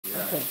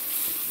Okay.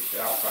 It's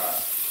outside.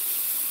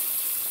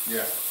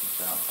 Yeah,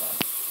 it's outside.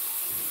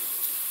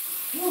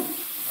 Woo.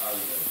 I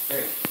was gonna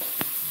say,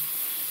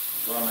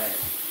 well, man,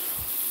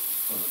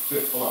 on the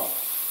fifth floor.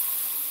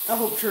 I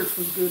hope church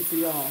was good for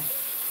y'all.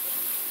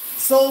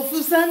 Soul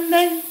Food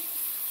Sunday.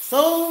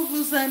 Soul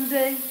Food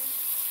Sunday.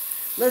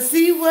 Let's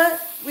see what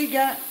we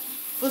got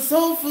for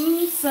Soul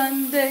Food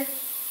Sunday.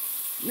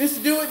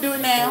 Mr. Do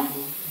it now.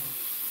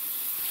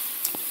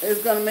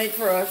 It's gonna make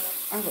for us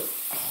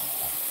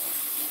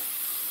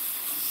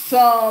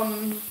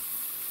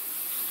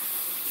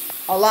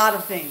a lot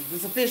of things.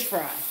 It's a fish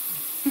fry.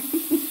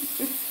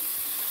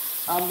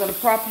 I'm gonna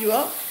prop you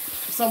up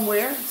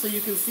somewhere so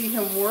you can see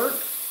him work.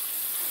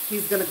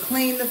 He's gonna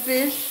clean the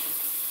fish,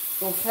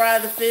 gonna fry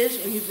the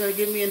fish, and he's gonna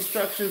give me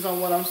instructions on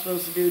what I'm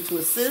supposed to do to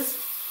assist.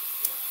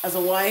 As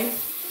a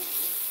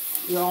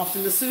wife, you're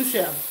often the sous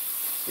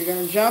chef. You're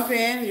gonna jump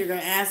in, you're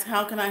gonna ask,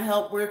 how can I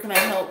help? Where can I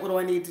help? What do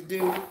I need to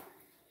do?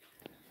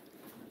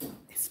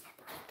 It's my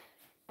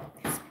birthday. It's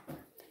my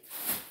birthday.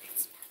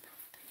 It's my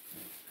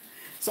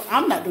birthday. So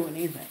I'm not doing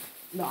anything.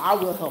 No, I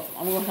will help him.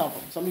 I'm gonna help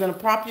him. So I'm gonna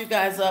prop you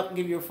guys up,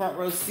 give you a front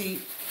row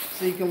seat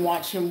so you can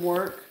watch him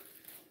work.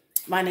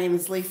 My name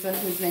is Lisa.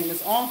 His name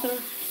is Arthur.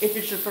 If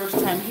it's your first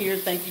time here,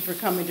 thank you for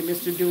coming to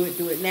Mr. Do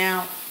It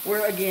Now,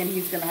 where again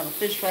he's gonna have a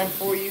fish fry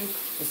for you.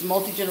 It's a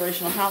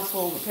multi-generational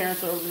household. The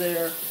parents are over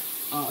there.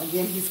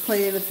 Again, he's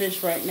cleaning the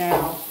fish right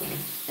now,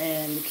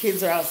 and the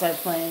kids are outside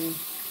playing.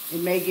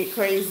 It may get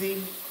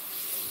crazy.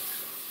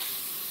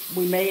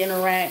 We may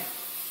interact.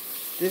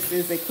 This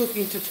is a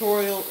cooking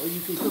tutorial, or you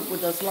can cook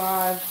with us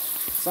live.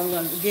 So I'm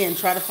going to, again,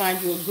 try to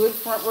find you a good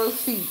front row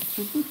seat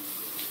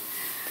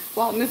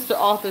while Mr.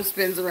 Arthur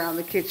spins around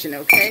the kitchen,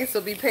 okay?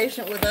 So be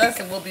patient with us,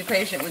 and we'll be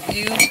patient with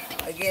you.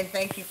 Again,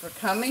 thank you for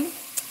coming.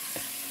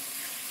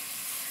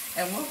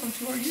 And welcome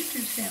to our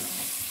YouTube channel.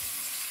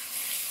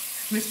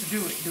 Mr.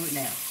 Do It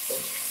Now.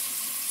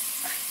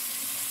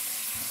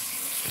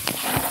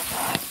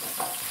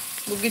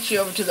 We'll get you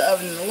over to the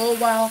oven in a little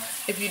while.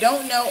 If you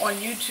don't know, on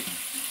YouTube,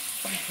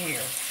 right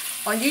here,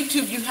 on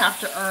YouTube you have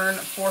to earn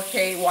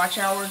 4K watch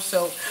hours.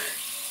 So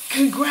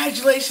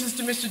congratulations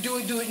to Mr. Do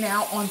It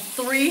Now on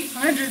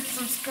 300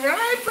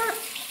 subscribers.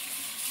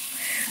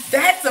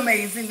 That's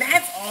amazing.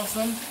 That's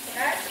awesome.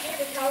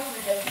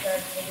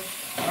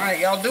 All right,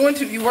 y'all doing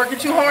too? You working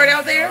too hard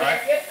out there? All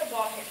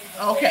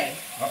right. Okay.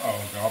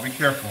 Uh-oh, y'all be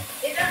careful.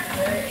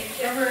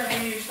 Remember,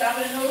 when you're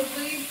stopping at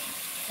nosebleed,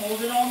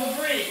 hold it on the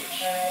bridge.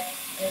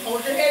 And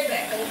hold your head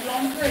back. Hold it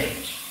on the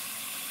bridge.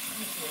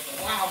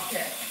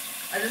 Wildcat.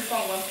 I just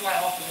saw one fly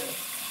off of this.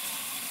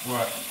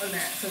 What? On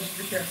that, so just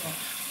be careful.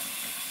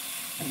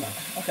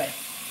 Okay.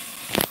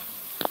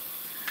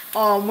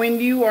 When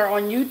you are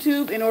on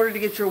YouTube, in order to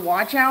get your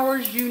watch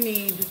hours, you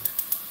need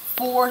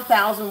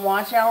 4,000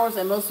 watch hours,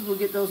 and most people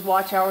get those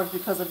watch hours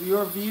because of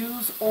your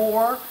views,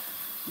 or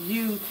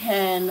you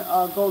can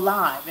go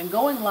live, and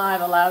going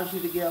live allows you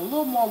to get a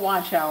little more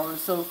watch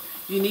hours. So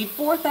you need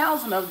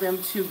 4,000 of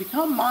them to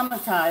become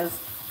monetized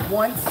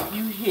once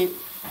you hit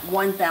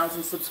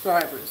 1,000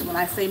 subscribers. When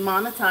I say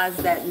monetized,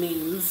 that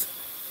means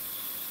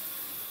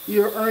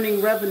you're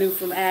earning revenue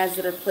from ads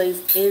that are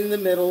placed in the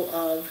middle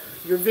of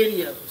your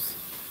videos.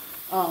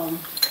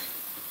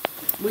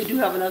 We do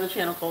have another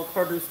channel called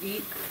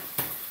CarterEats.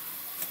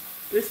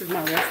 This is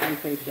my wrestling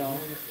face, y'all.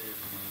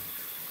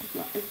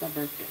 It's my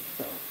birthday,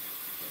 so.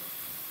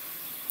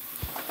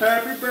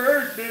 Happy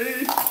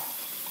birthday!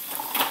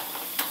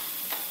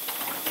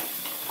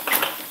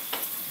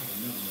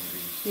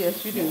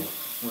 Yes, you do.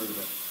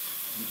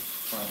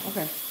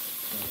 Okay.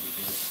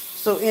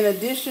 So in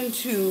addition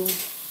to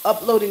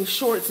uploading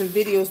shorts and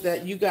videos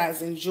that you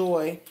guys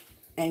enjoy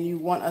and you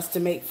want us to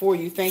make for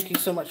you, thank you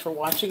so much for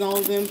watching all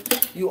of them.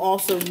 You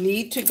also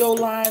need to go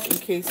live in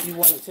case you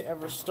wanted to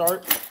ever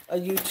start a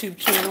YouTube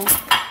channel.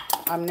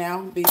 I'm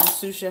now being a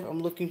sous chef.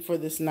 I'm looking for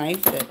this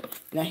knife.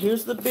 Now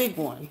here's the big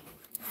one.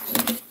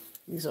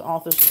 These are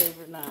Arthur's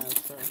favorite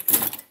knives, so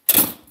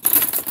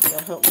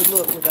that'll help me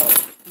look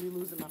without me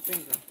losing my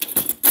finger.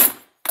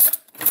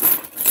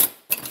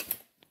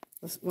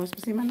 Want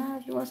to see my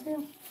knives? You want to see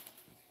them?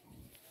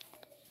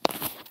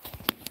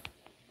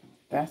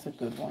 That's a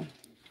good one.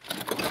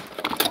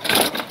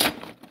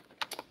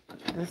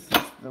 This is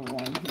the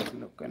one he's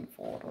looking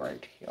for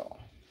right here.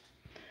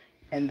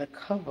 And the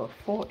cover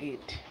for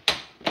it.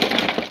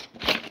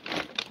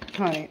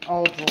 Honey,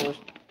 all drawers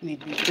need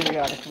to be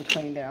periodically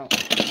cleaned out.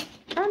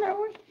 I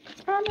know it.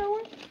 I know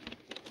it.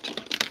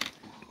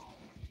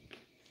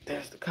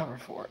 There's the cover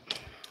for it.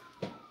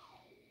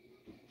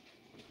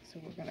 So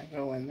we're going to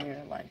go in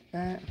there like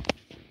that.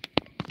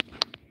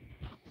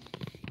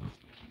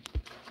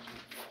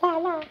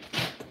 Voila.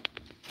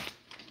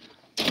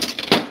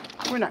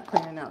 We're not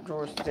cleaning out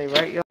drawers today,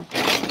 right, y'all?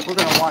 We're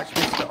going to watch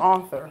Mr.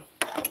 Arthur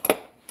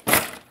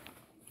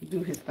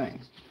do his thing.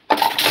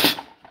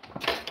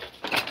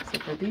 So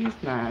for these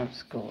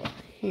knives, go up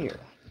here.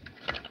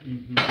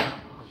 Mm-hmm. I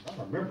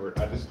remember it.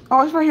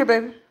 Oh, it's right here,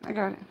 baby. I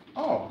got it.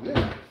 Oh,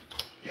 yeah.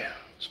 Yeah,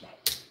 small.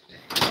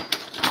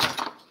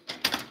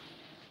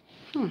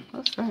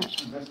 What's that?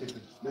 Let's get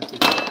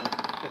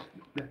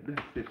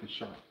That fish is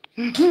sharp.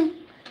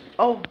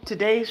 Oh,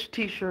 today's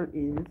t-shirt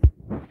is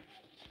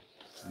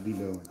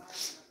Lilo.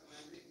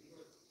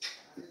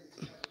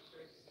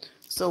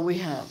 so we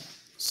have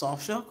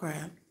soft shell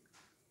crab.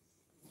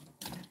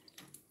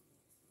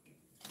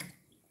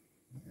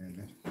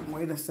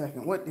 Wait a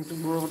second. What in the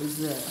world is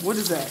that? What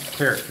is that?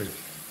 Parrot fish.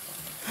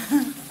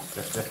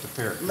 That's the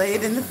parrot. Lay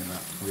it in the.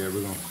 Yeah, I'm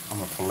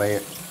gonna fillet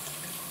it,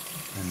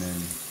 and then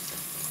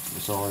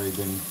it's already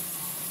been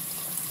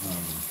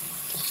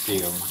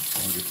scaled.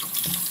 And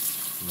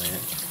just lay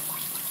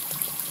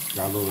it.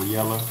 Got a little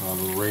yellow, a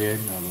little red,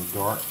 a little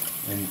dark,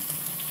 and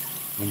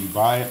when you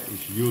buy it,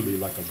 it's usually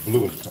like a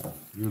bluish color.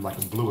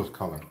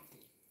 Color.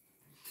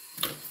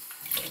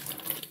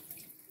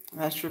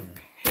 That's your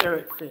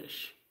parrot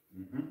fish.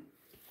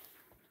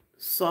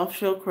 Soft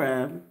shell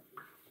crab.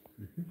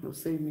 You'll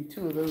save me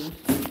 2 of those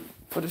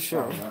for the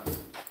show.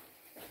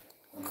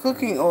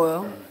 Cooking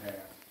oil.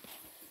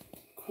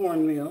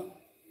 Cornmeal.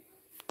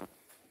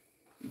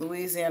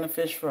 Louisiana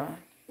fish fry.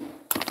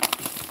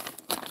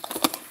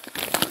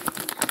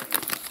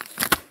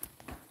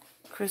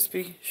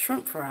 Crispy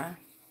shrimp fry.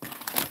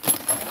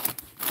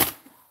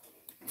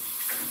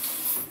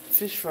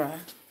 Fish fry.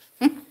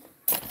 He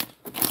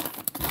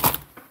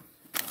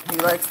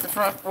likes the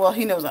front. Well,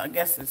 he knows. I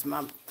guess it's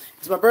my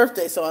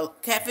birthday, so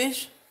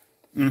catfish.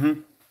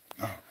 Mm-hmm.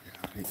 Oh,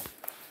 yeah.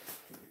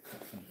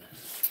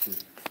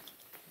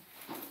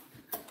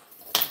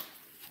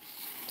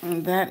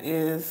 And that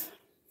is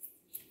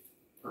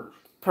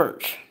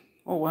perch.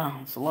 Oh wow,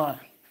 it's a lot.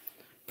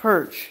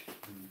 Perch,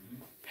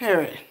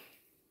 parrot,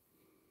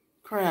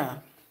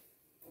 crab,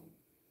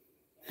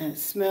 and it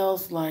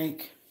smells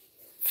like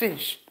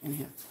fish in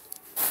here.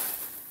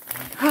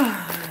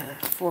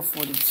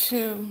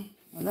 442.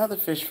 Another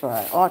fish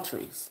fry,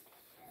 Autry's.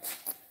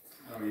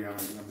 Oh yeah, I'm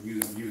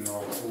using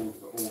all the old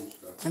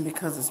stuff. And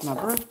because it's my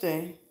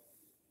birthday,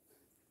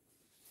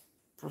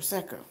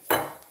 Prosecco,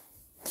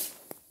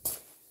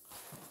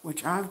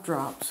 which I've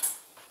dropped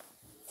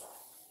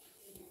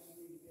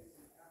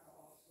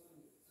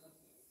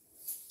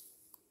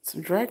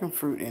some dragon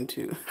fruit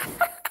into.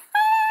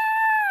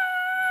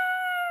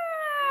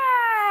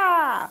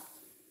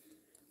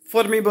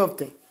 For me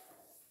birthday.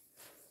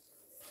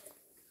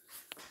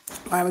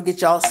 I'm gonna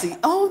get y'all to see.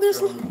 Oh, there's.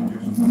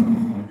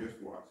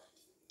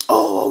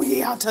 Oh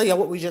yeah, I'll tell y'all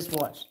what we just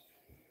watched.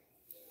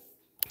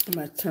 I'm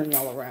gonna turn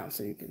y'all around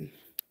so you can.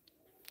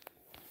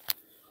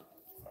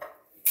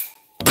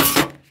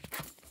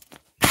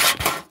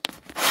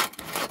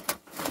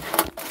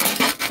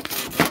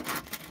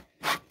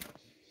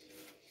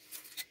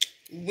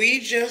 We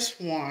just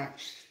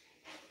watched.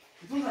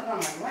 As soon as I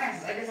found my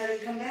glasses, I guess I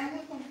didn't come down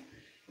with them.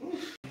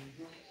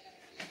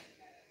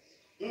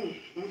 Oof.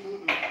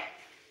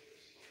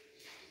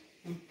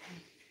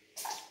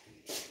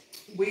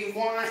 We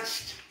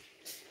watched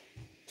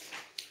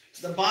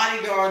The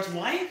Bodyguard's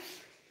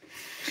Wife.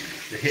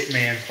 The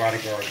Hitman's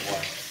Bodyguard's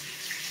Wife.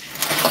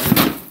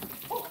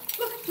 Oh,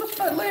 look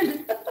how it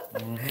landed.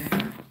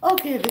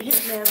 Okay, The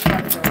Hitman's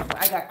Bodyguard's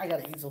Wife. I got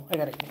an easel. I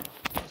just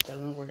gotta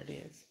know where it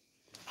is.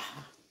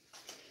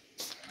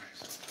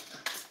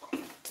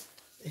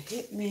 The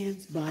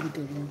Hitman's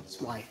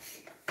Bodyguard's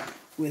Wife.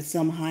 With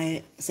Selma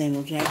Hayek,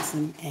 Samuel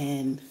Jackson,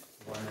 and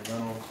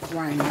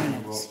Ryan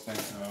Reynolds.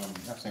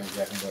 Not Samuel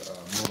Jackson, but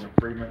Morgan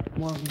Freeman.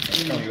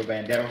 Antonio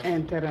Banderas.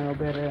 Antonio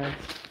Banderas.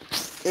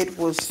 It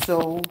was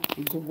so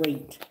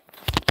great.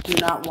 Do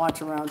not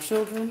watch around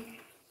children.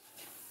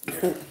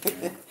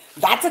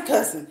 That's a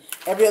cussing.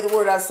 Every other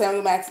word out of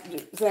Samuel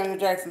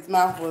Jackson's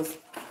mouth was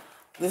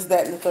this,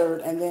 that, and the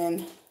third. And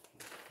then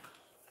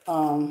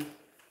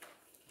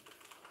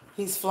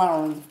he's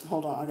flowering.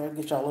 Hold on, I gotta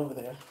get y'all over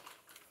there.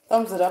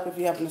 Thumbs it up if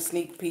you happen to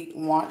sneak peek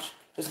and watch.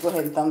 Just go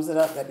ahead and thumbs it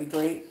up. That'd be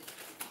great.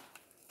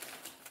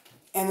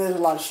 And there's a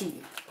lot of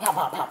shooting. Pow,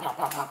 pow, pow, pow,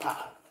 pow, pow,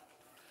 pow.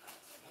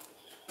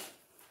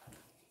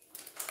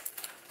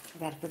 I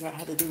gotta figure out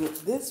how to do it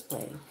this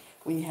way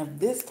when you have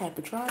this type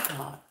of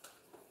tripod.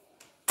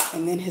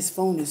 And then his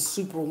phone is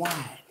super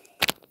wide.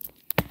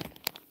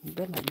 You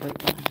better not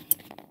break mine.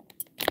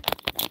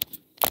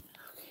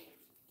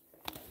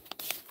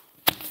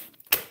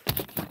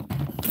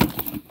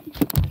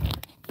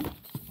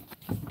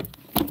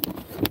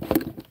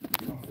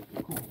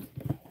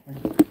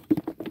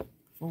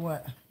 For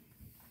what?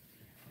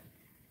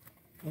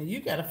 Well, you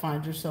gotta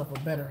find yourself a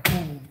better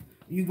home.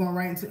 You going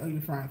right into? Oh,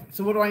 you're frying.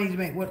 So what do I need to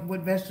make? What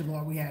vegetable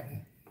are we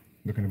having?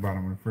 Look in the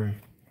bottom of the fridge.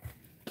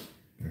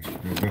 There's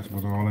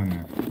vegetables all in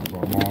there.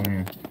 Brought them all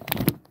in.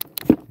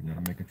 You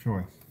gotta make a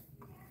choice.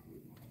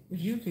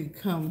 If you could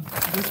come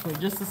this way,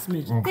 just a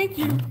smidge. Oh, Thank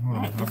you. Hold on.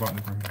 Right. How about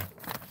this right here?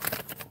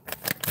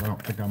 I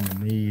don't think I'm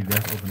gonna need.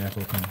 That's open. So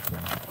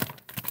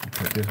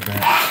put this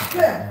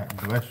back.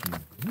 Bless you.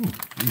 Ooh,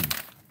 geez.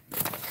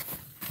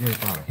 Yeah,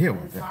 it's out of here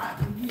with It's that. hot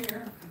in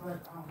here, but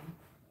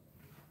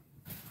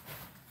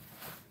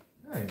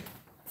Hey,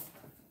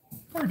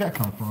 where did that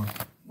come from?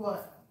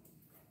 what?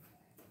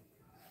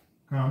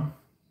 Come.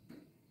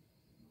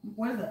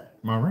 What is that?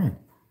 My ring.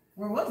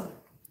 Where was it?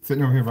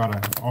 Sitting over here by the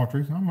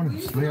Autry's. I'm gonna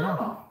You slid know.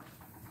 off.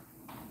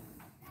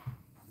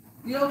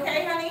 You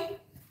okay, honey?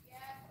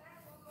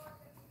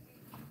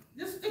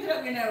 Just stick it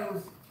up your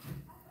nose.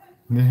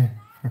 Yeah.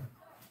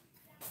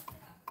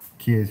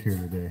 Kids here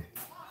today.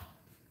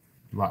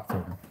 Lots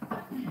of them.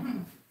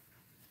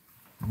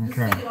 Just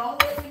stick it all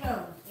the way up your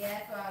nose. Yeah,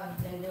 that's what I was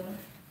doing.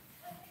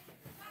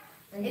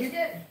 It's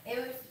just, it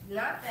was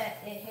not that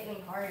it hit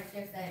me hard, it's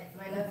just that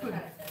my nose kind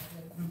of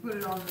sensitive. And put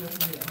it on the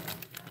wheel.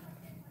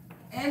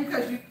 And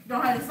because you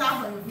don't have any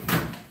socks on your feet.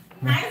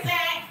 Hi,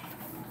 Zach.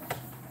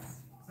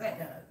 Zach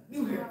got a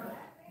new haircut.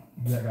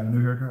 Zach got a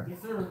new haircut?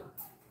 Yes, sir.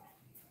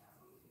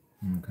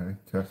 Okay,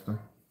 tester.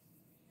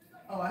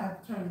 Oh, I have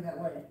to turn it that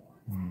way.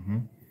 Mm-hmm.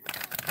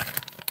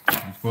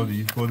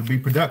 You're supposed to be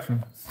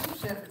production.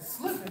 Sous chef is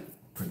slipping.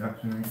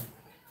 Production, ain't?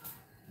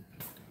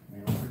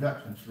 You're on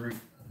production street.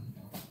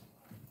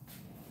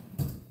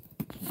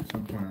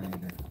 Sometimes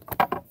ain't there.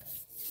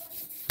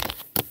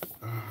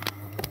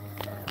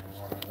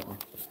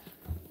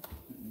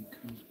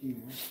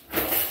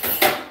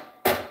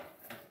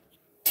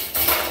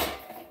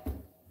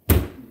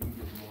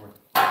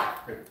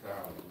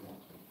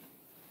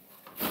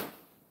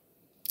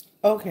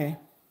 Okay.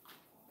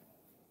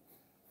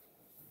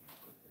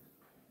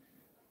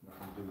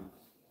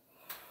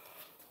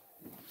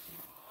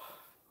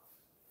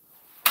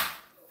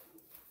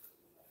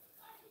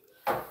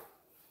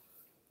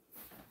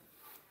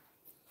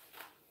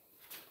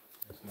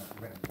 It's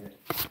not ready yet.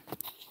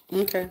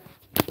 Okay.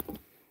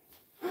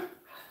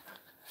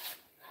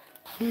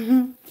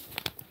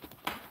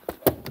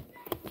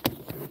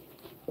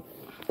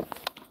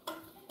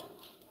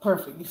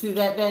 Perfect. You see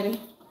that,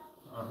 Daddy?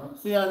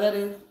 See how that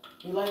is?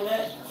 You like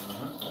that?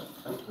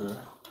 That's good.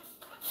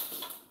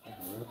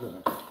 That's real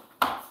good.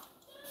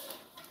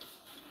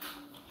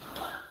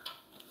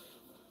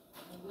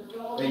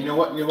 Hey, you know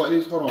what? You know what?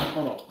 Hold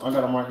on. I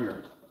got them right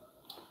here.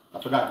 I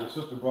forgot your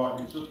sister brought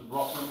some in.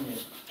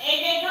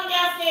 AJ, come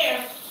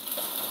downstairs.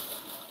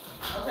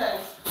 Okay.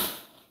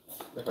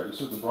 That's right. Your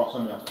sister brought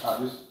some in. I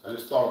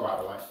just thought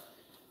about it. Like,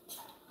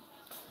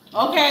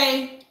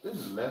 Okay. this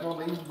is left on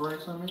these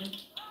bring some in.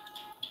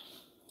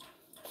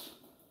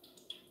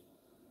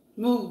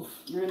 Move.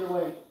 You're in the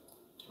way.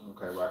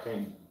 Okay, well I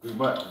can't do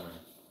much. I mean.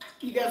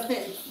 You gotta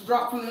stand,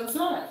 drop from the other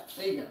side.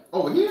 There you go.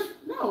 Over here?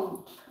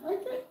 No, right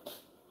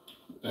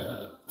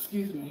there.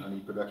 Excuse me. I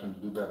need production to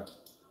do better.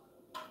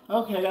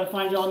 Okay, I gotta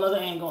find y'all another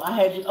angle. I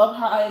had you up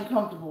high and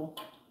comfortable.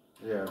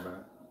 Yeah,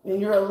 man. And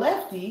you're a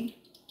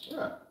lefty.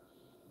 Yeah.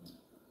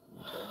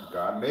 Okay.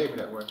 God made me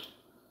that way.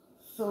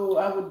 So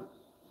I would.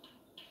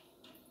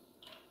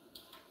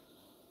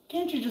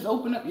 Can't you just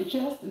open up your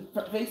chest and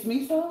face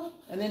me some?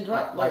 And then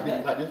drop like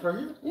that? Like this right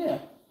here? Yeah.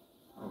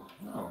 Oh,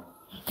 no.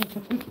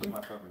 Put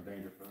myself in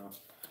danger for them.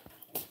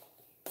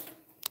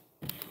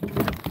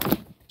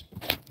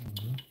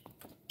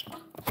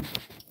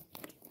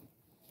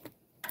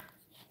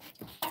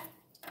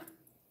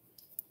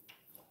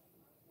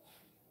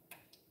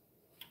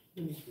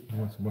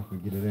 Once we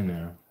get it in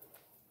there,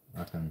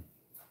 I can.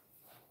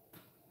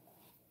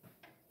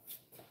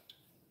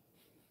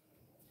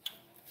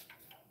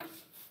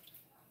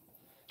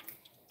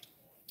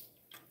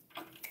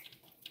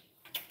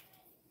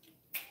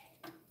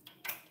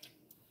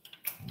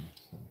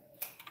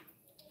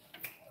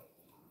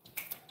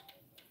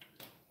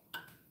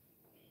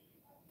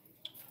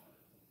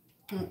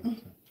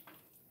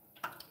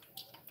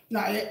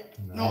 Not yet.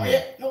 Not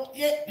yet. Not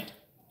yet.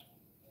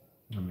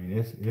 I mean,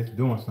 it's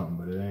doing something,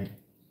 but it ain't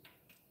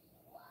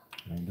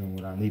doing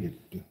what I needed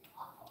to do.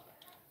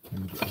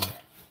 Let me get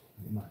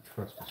my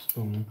trusty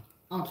spoon.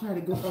 I'll try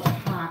to go up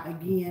high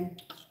again.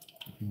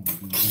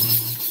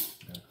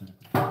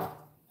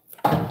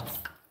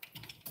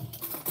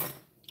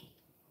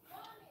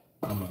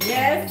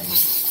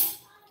 Yes.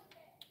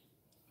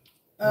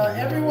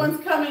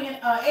 Everyone's coming in.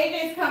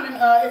 AJ's coming.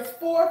 It's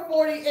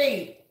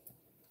 4:48.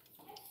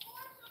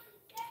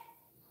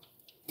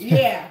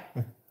 Yeah.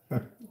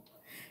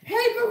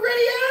 Hey,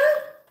 Maria.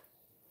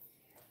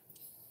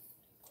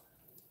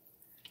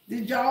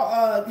 Did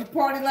y'all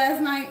party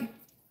last night?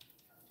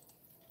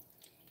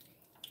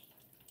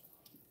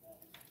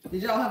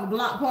 Did y'all have a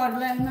block party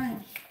last night?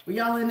 Were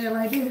y'all in there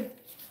like this?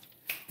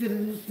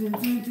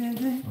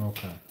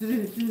 Okay.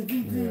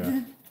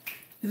 Yeah.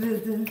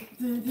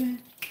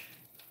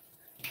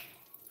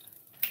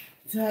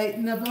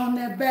 Tighten up on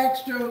that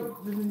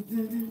backstroke.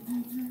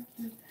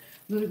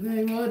 Look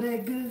like all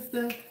that good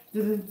stuff.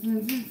 I'm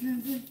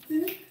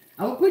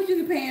gonna put you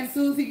in the pan as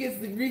soon as he gets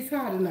the grease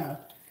hot enough.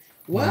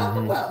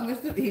 Welcome, welcome,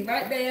 Mr. He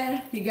right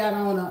there. He got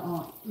on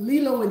a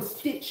Lilo and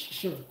Stitch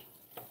shirt.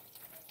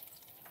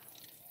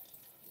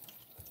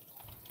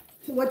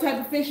 So what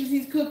type of fish is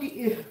he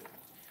cooking?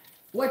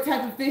 What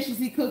type of fish is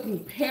he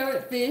cooking?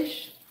 Parrot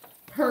fish,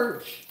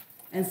 perch,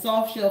 and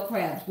soft shell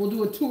crabs. We'll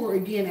do a tour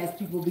again as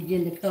people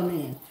begin to come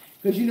in.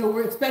 Because you know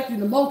we're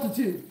expecting a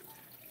multitude.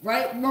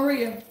 Right,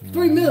 Maria?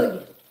 3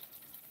 million.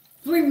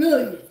 3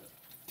 million.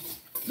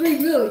 3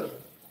 million.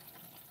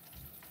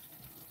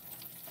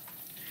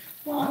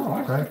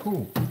 Wow. Oh, okay,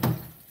 cool.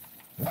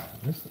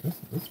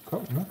 It's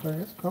coating. Okay,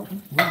 it's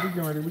coating. We're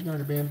going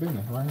to be in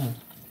business right now.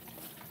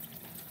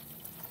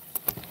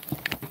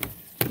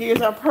 Here's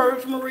our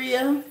purge,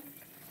 Maria.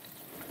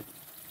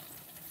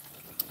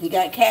 You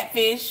got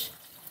catfish.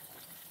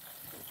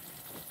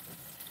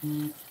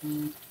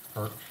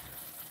 Perch.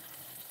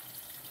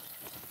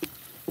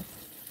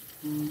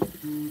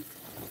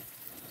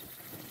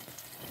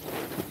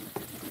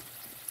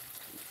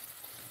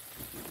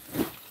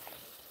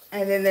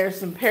 And then there's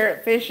some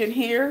parrotfish in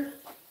here.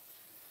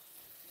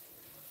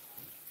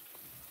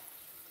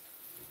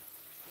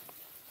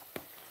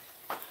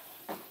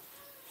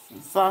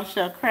 Some soft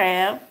shell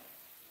crab.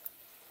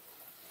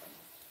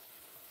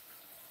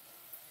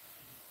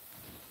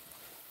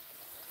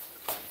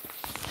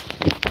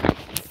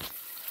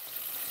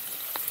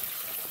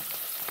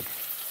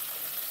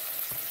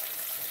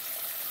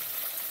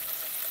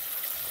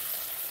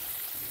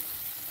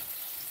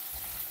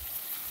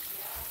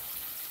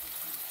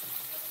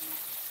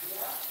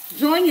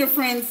 Join your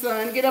friend,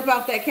 son. Get up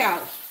off that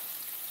couch.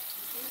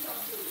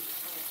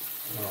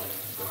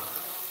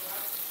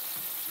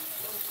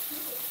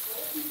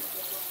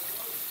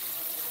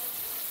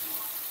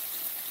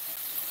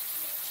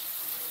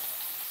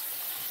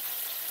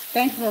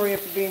 Thanks, Maria,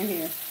 for being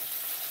here.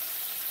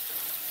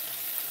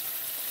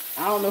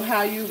 I don't know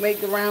how you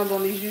make the rounds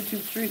on these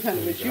YouTube streets,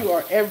 honey, but you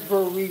are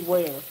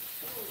everywhere.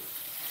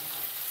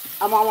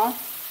 I'm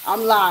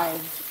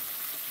live.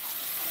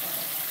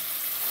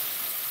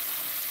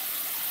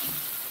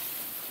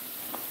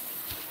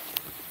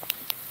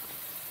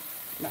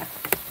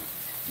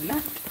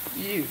 Not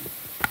you.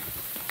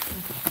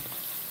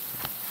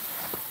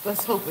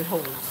 Let's hope it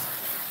holds.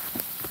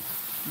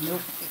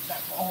 Nope, it's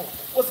not gonna hold.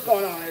 What's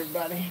going on,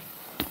 everybody?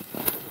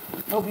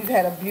 Hope you've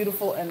had a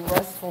beautiful and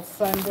restful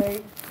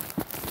Sunday.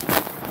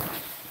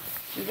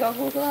 You got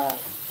hold on.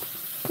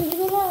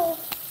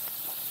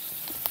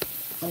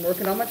 I'm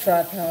working on my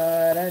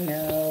tripod. I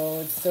know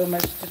it's so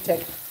much to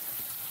take.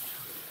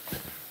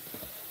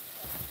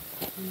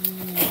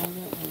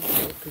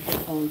 Because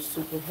your phone's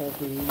super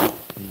heavy.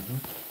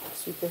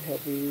 Super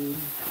heavy.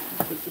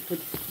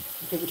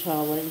 Put the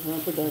towel away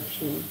from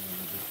production.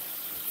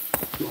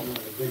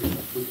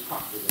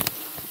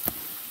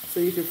 So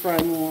you can fry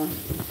more.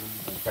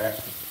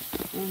 Faster.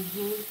 I'm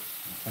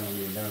trying to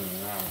get done in an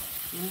hour.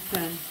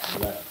 Okay.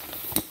 But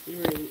You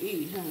ready to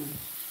eat, huh? I'm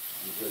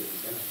ready to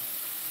get done.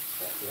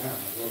 Yeah, I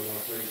really want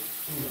to play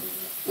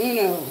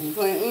Uno. I'm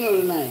playing Uno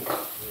tonight.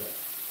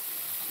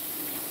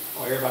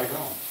 Oh, everybody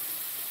gone.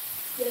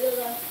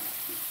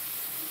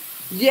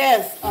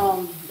 Yes,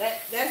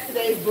 that's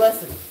today's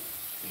blessing.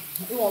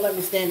 You won't let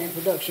me stand in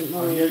production,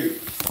 Maria.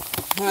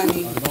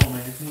 Honey.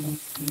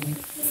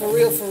 For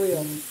real, for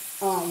real.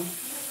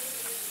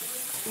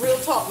 Real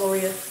talk,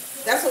 Maria.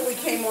 That's what we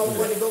came on. We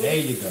wanted to go. There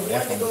you go. We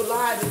wanted to go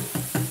live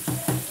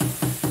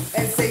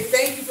and say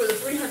thank you for the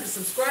 300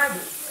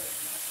 subscribers.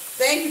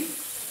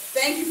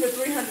 Thank you for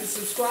 300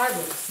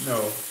 subscribers. No.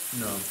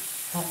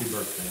 Happy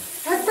birthday.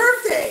 Happy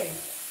birthday.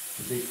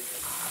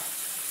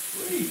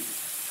 Sweet.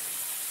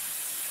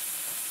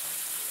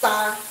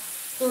 5,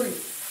 3,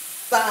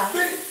 5,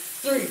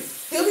 3.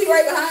 He'll be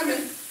right behind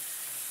me.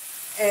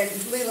 And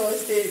Lilo and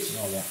Stitch.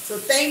 Oh, yeah. So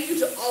thank you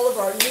to all of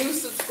our new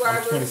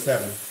subscribers.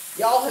 27.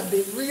 Y'all have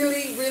been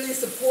really, really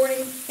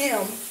supporting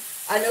him.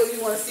 I know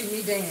you want to see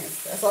me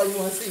dance. That's all you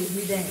want to see is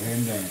me dance.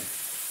 And dance.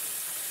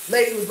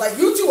 Lady was like,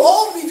 you too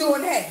old to be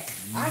doing that.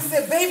 I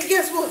said, baby,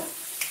 guess what?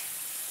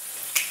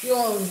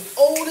 You're as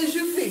old as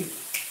you be.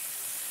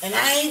 And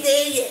I ain't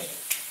there yet.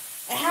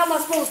 And how am I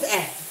supposed to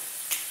act?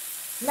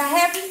 Not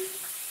happy?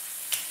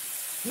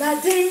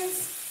 Not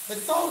dance? But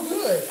it's all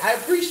good. I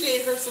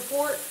appreciate her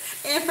support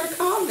and her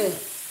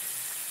comments.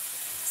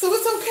 So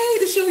it's okay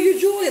to show your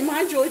joy, and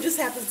my joy just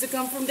happens to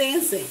come from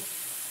dancing.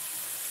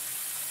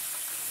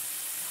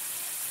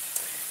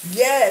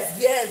 Yes.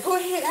 Go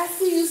ahead. I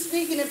see you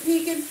speaking and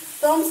peeking.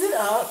 Thumbs it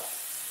up.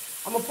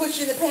 I'm going to put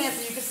you in the pan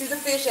so you can see the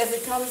fish as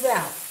it comes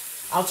out.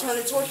 I'll turn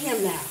it toward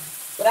him now.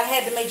 But I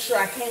had to make sure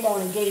I came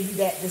on and gave you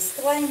that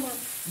disclaimer.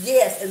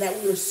 Yes, and that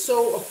we are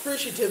so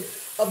appreciative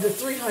of the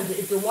 300.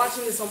 If you're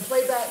watching this on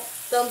playback,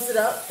 thumbs it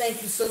up.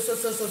 Thank you so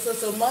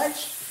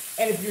much.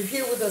 And if you're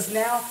here with us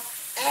now,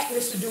 at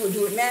Mr.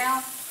 Do It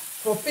Now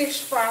for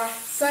Fish Fry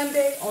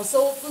Sunday on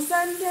Soul Food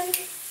Sunday.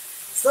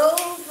 Soul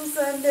Food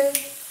Sunday.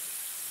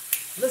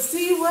 Let's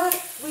see what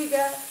we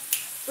got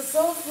for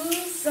Soul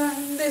Food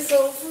Sunday.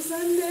 Soul Food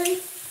Sunday.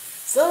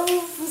 Soul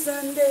Food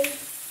Sunday.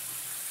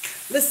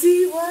 Let's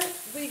see what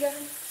we got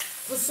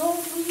for Soul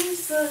Food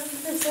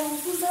Sunday. Soul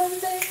Food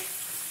Sunday.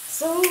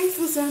 Soul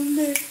Food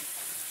Sunday.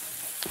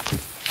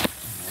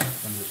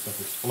 Some of this stuff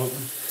is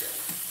floating.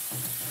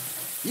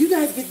 You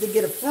guys get to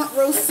get a front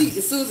row seat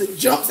as soon as it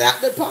jumps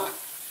out the pot.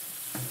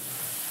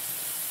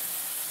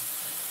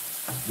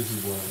 This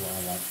is why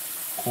I like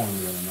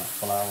cornmeal and not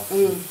flour.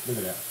 Look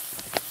at that.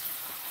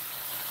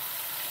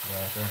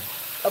 Right there.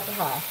 Up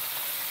high.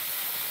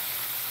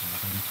 Not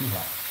gonna be too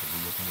hot.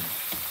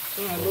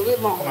 Yeah, a little bit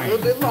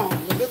long.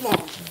 Working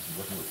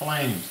with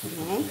flames.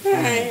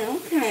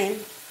 Okay.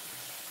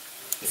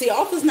 See,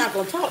 Arthur's not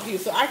going to talk to you,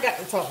 so I got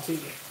to talk to you.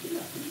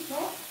 Yeah,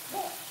 talk.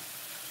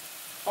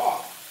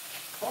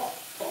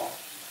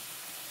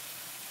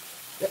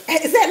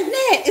 Is that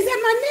Ned? Is that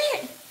my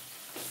net.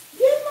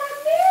 Get my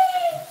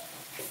net.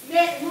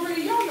 Net,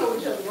 Marie, y'all know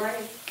each other,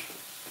 right?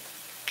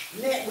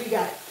 Net, we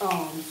got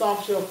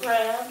soft shell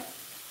crab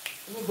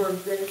for my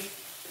birthday.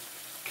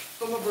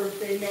 For my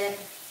birthday, Net.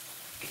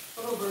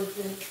 For my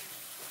birthday.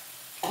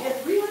 Yeah,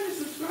 300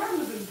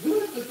 subscribers is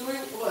good for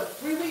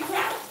 3 weeks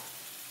out?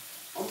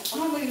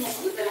 How many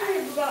months? We've been out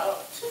here for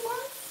about 2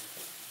 months?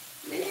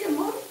 Maybe a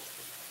month?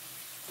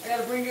 I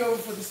gotta bring you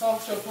over for the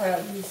soft shell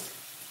crab.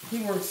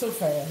 He works so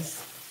fast.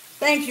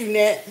 Thank you,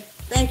 Net.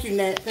 Thank you,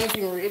 Net. Thank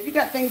you, Marie. If you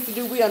got things to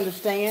do, we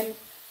understand.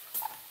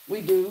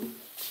 We do.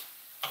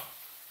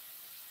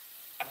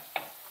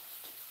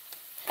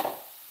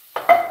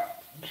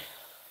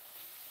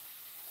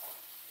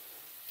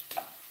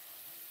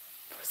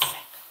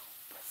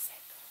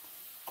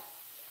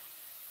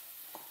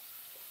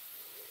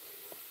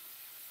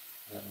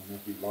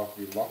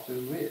 You lost it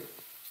lid.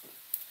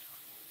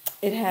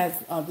 It has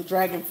the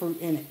dragon fruit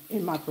in it,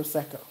 in my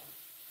Prosecco.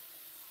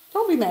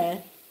 Don't be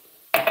mad.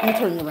 Let me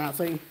turn you around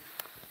so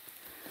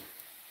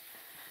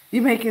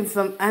you're making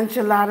some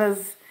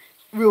enchiladas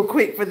real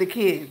quick for the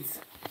kids.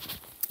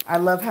 I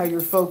love how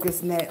you're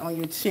focused, Nat, on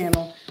your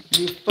channel.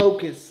 You're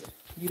focused.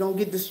 You don't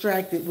get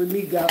distracted with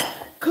me go,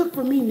 cook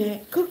for me,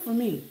 Nat, cook for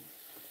me.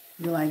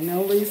 You're like,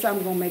 no, Lisa,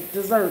 I'm going to make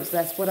desserts.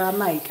 That's what I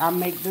make. I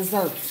make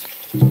desserts.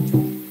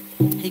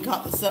 He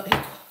cut the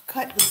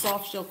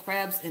soft shell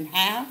crabs in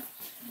half.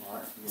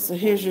 So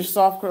here's your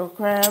soft shell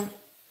crab.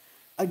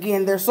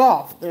 Again, they're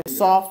soft. They're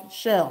soft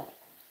shell.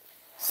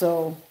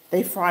 So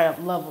they fry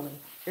up lovely.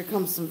 Here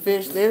comes some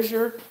fish. There's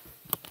your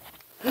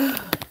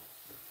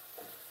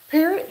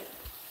parrot.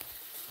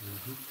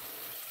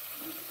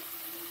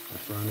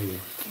 That's right here.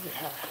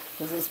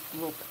 Because it's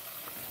broken.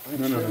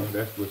 No.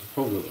 That's what's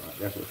supposed to look like.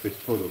 That's what fish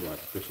supposed to look like.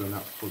 Fish are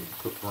not supposed to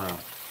cook brown.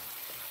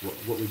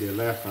 What we did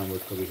last time was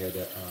because we had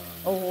that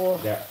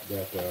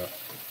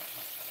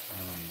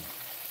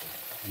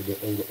with the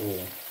older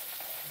oil.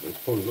 It's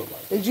supposed to look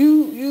like. Did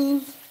you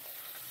use?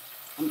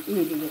 Did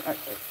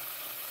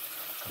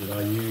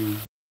I use?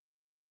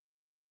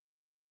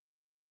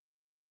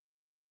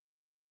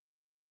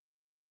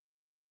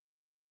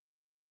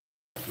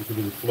 We could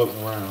be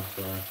floating around,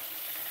 so I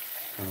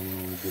don't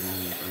know what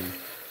anything.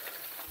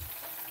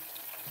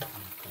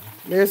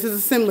 There's his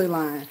assembly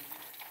line.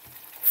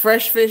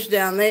 Fresh fish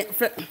down there.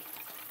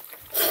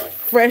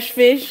 Fresh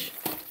fish,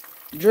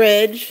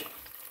 dredge,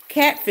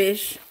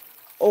 catfish,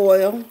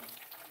 oil,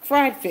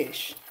 fried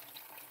fish.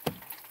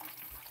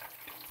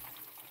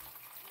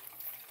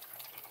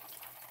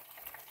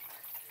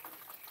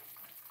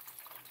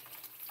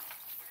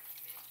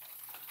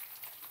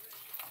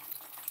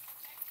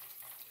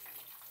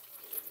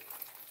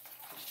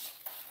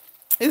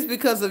 It's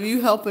because of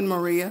you helping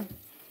Maria.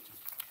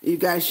 You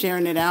guys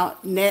sharing it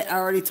out. Net, I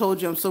already told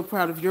you I'm so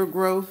proud of your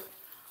growth.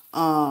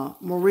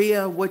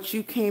 Maria, what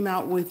you came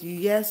out with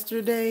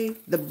yesterday,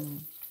 the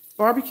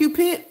barbecue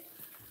pit.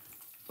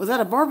 Was that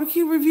a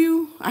barbecue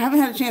review? I haven't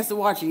had a chance to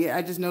watch it yet.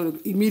 I just know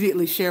to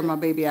immediately share my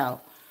baby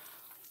out.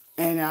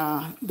 And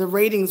the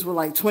ratings were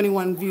like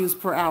 21 views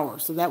per hour.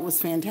 So that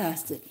was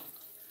fantastic.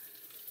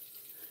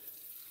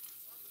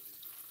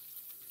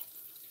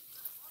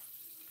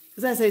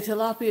 Because I say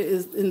tilapia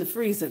is in the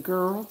freezer,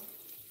 girl.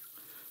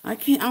 I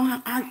can't,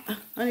 I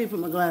need to put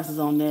my glasses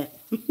on that.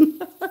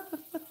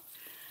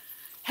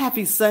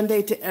 Happy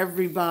Sunday to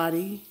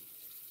everybody.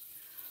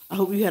 I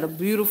hope you had a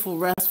beautiful,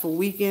 restful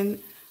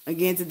weekend.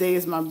 Again, today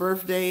is my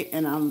birthday,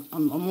 and I'm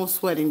almost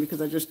sweating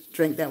because I just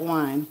drank that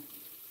wine.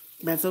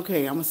 That's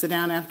okay. I'm going to sit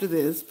down after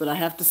this, but I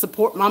have to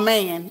support my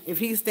man. If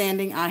he's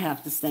standing, I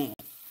have to stand.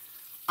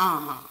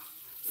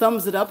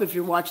 Thumbs it up if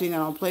you're watching it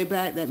on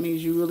playback. That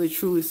means you really,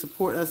 truly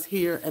support us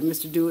here at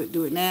Mr. Do It,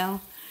 Do It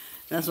Now.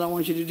 That's what I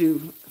want you to do.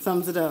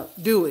 Thumbs it up.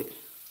 Do it.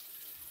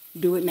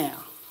 Do it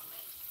now.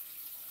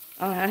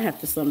 Oh, I have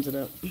to thumbs it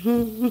up.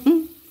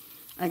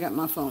 I got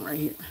my phone right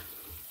here.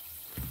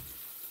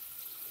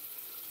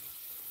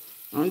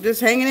 I'm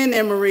just hanging in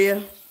there,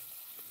 Maria.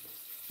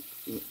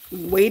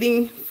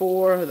 Waiting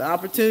for the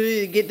opportunity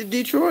to get to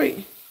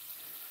Detroit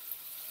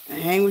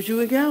and hang with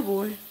you and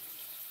Cowboy.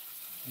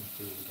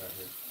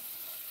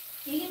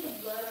 Can you get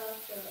the blood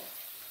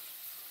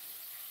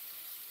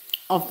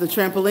Off the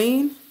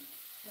trampoline?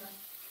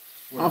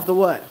 No. Off the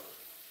what?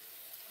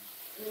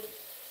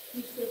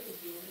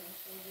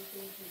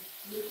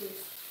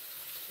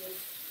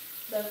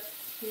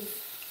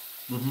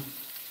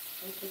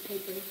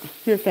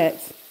 Here,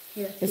 Fats.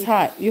 Here. It's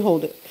hot. You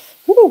hold it.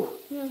 Woo!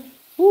 Yeah.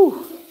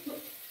 Woo!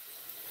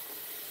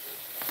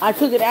 I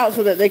took it out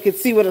so that they could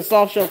see what a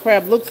soft shell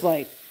crab looks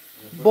like.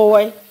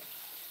 Boy.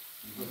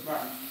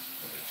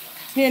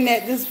 Here,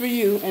 Nat, this is for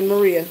you and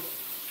Maria.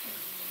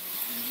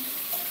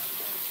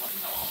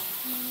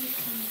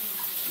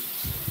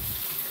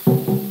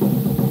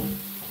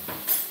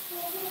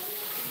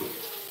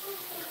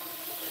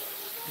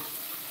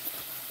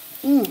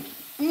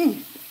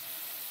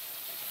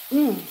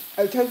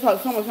 It tastes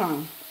like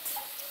summertime.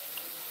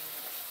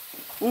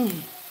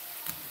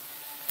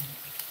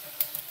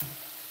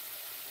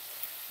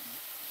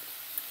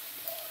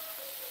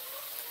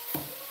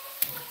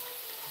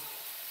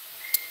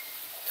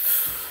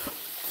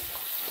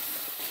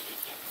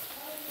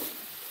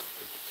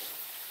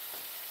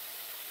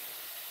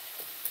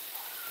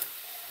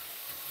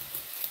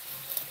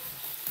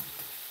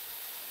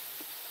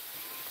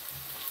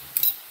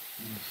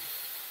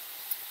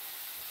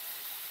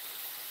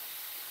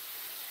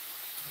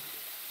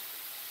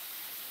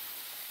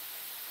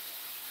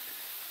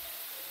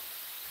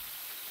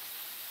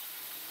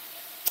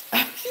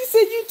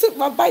 took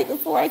my bite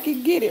before I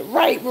could get it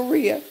right,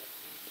 Maria.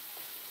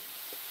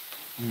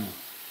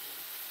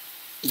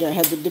 Yeah, I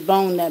had to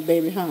debone that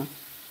baby, huh?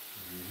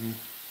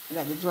 I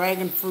got the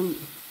dragon fruit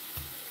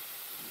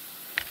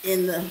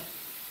in the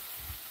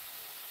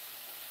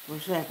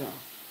prosecco.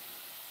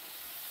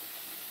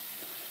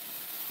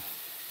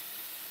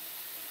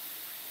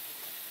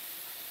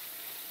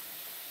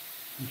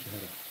 You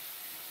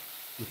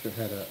should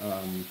have had a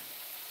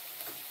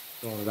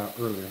thought it out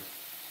earlier.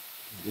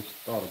 Just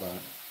thought about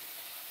it.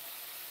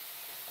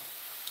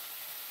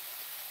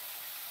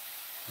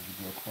 You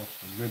go across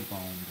the rib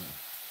bone.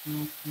 There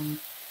you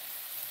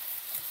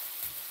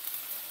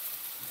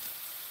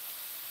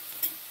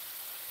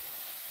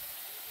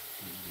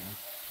go.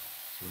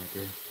 See right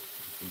there?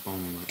 That's the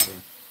bone right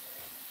there.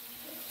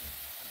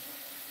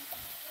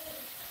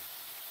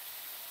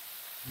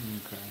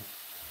 Okay.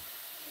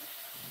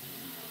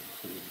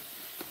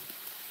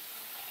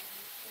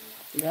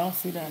 Y'all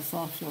see that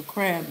soft shell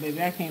crab,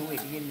 baby? I can't wait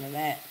to get into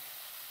that.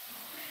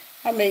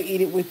 I may eat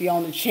it with you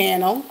on the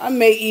channel.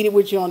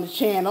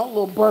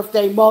 Little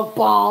birthday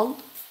mukbang.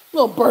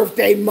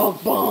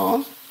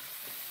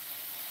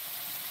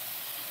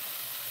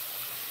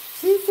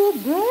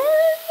 Seafood burger.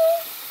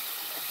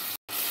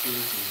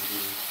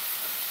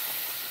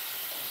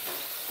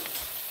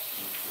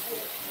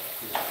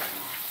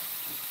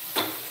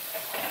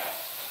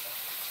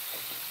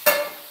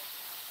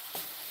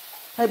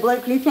 Hey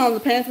Blake, can you turn on the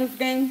Panthers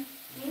game?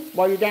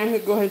 While you're down here,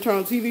 go ahead and turn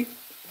on TV.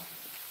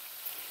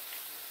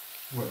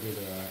 What did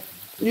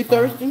You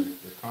thirsty?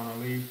 Did Connor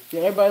leave?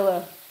 Yeah, everybody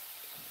left.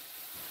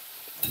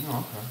 No,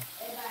 okay.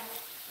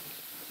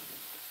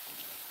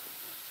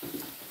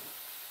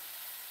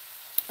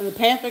 And the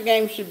Panther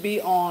game should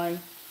be on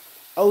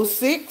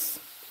 06.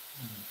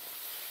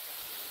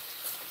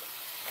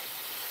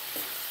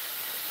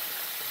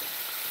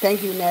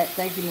 Thank you, Nat.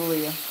 Thank you,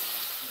 Maria.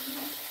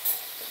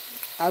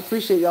 I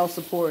appreciate y'all's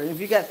support. If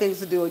you got things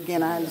to do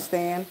again, I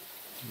understand.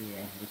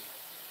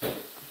 Yeah,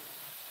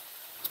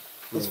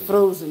 It's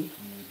frozen.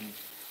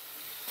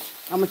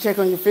 I'm going to check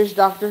on your fish,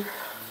 doctor.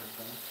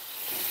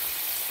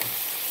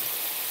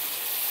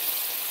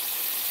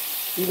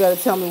 You got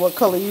to tell me what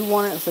color you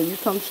want it, so you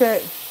come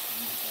check.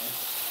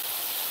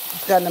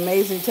 It's got an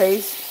amazing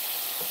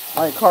taste,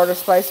 like Carter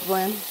Spice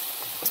Blend.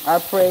 I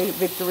pray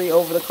victory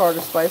over the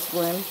Carter Spice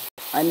Blend.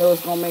 I know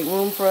it's going to make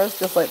room for us,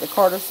 just like the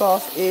Carter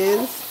sauce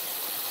is.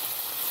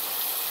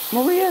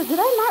 Maria, did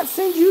I not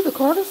send you the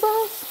Carter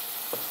sauce?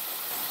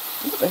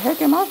 What the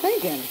heck am I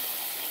thinking?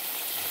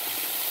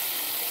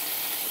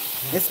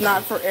 It's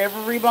not for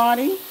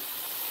everybody,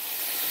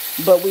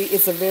 but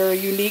it's a very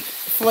unique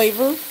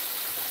flavor.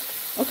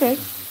 Okay.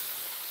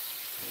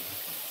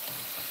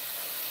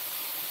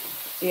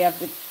 You have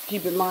to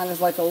keep in mind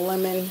it's like a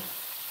lemon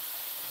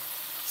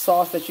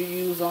sauce that you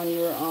use on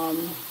your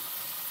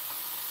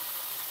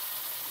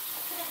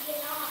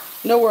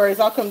No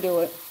worries, I'll come do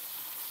it.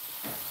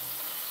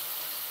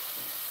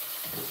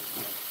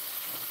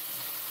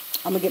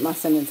 I'm gonna get my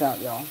sentence out,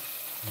 y'all.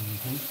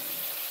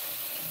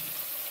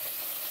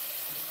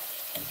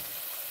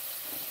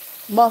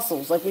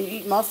 Mussels, like when you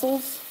eat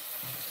mussels,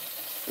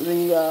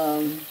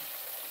 the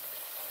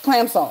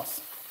clam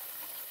sauce.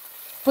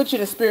 Put you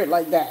in a spirit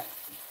like that.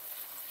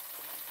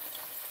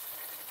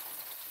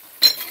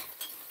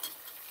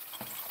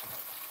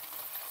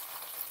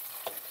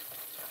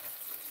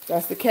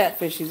 That's the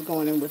catfish he's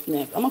going in with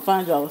next. I'm gonna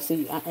find y'all a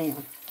seat. I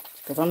am,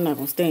 because I'm not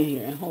gonna stand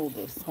here and hold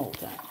this the whole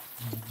time.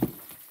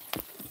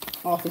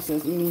 Office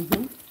says, We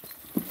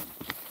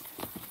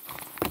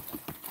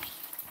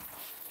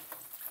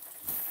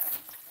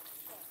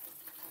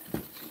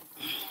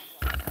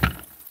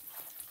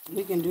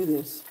can do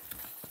this.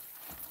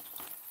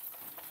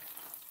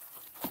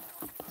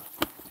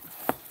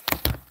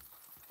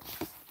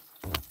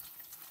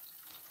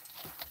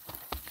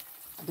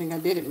 I think I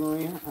did it,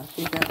 Maria. I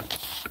think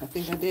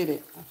I did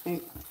it.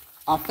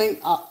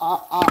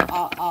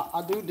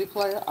 I do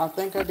declare, I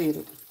think I did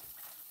it.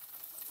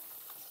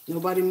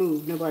 Nobody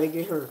move, nobody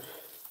get hurt.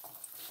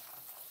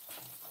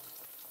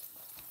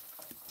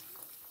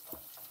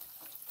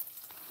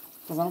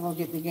 Because I'm going to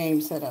get the game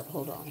set up.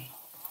 Hold on.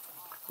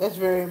 That's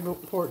very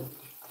important.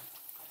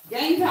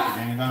 Game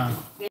time. Game time.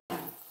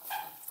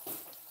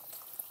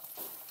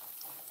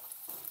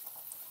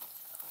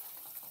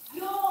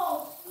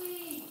 Yo,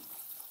 sweet.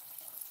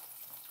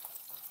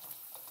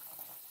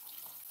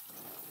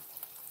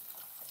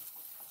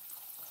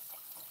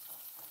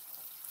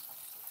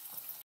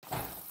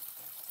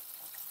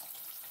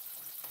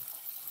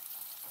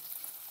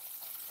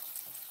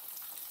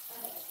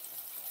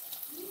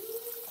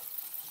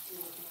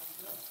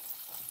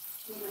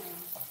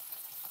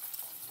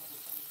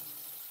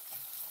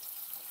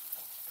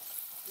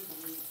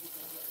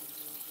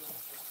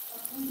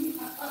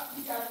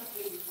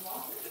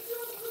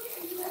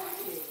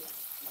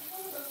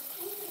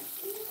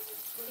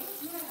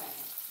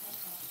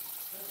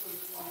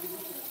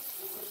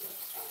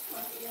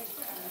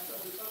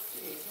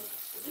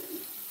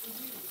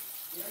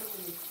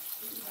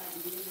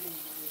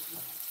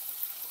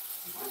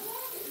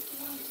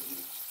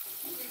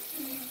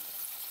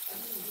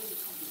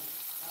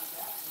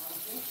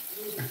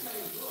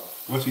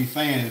 What she's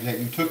saying is that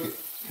you took it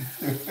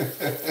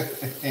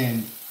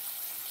and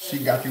she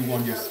got you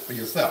one just for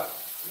yourself.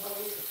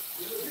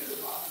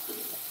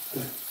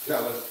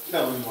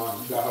 Tell me,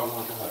 Mom, you got her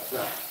one for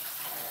herself.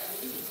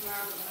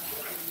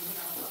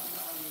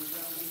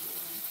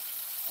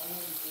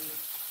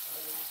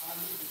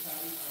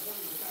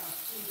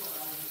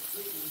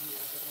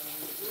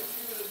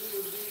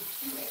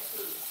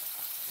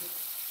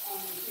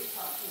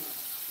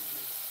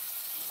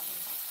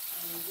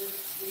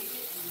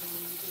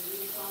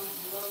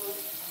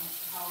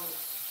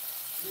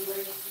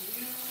 Related to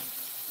you,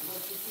 what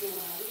you feel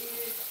when I did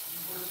it,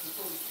 what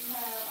support you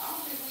have. I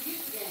don't think we get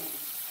the game.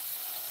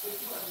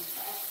 It's what we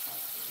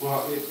practice.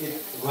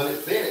 Well, it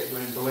said it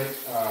when Blake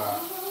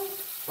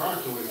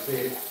turned to it,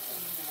 said it.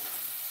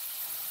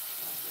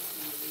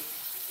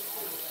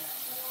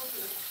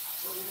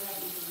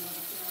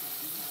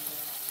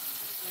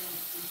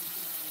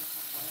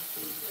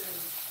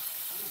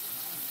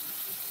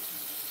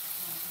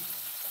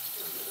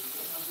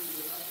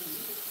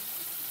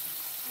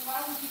 Why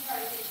would you try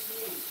to get to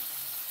me?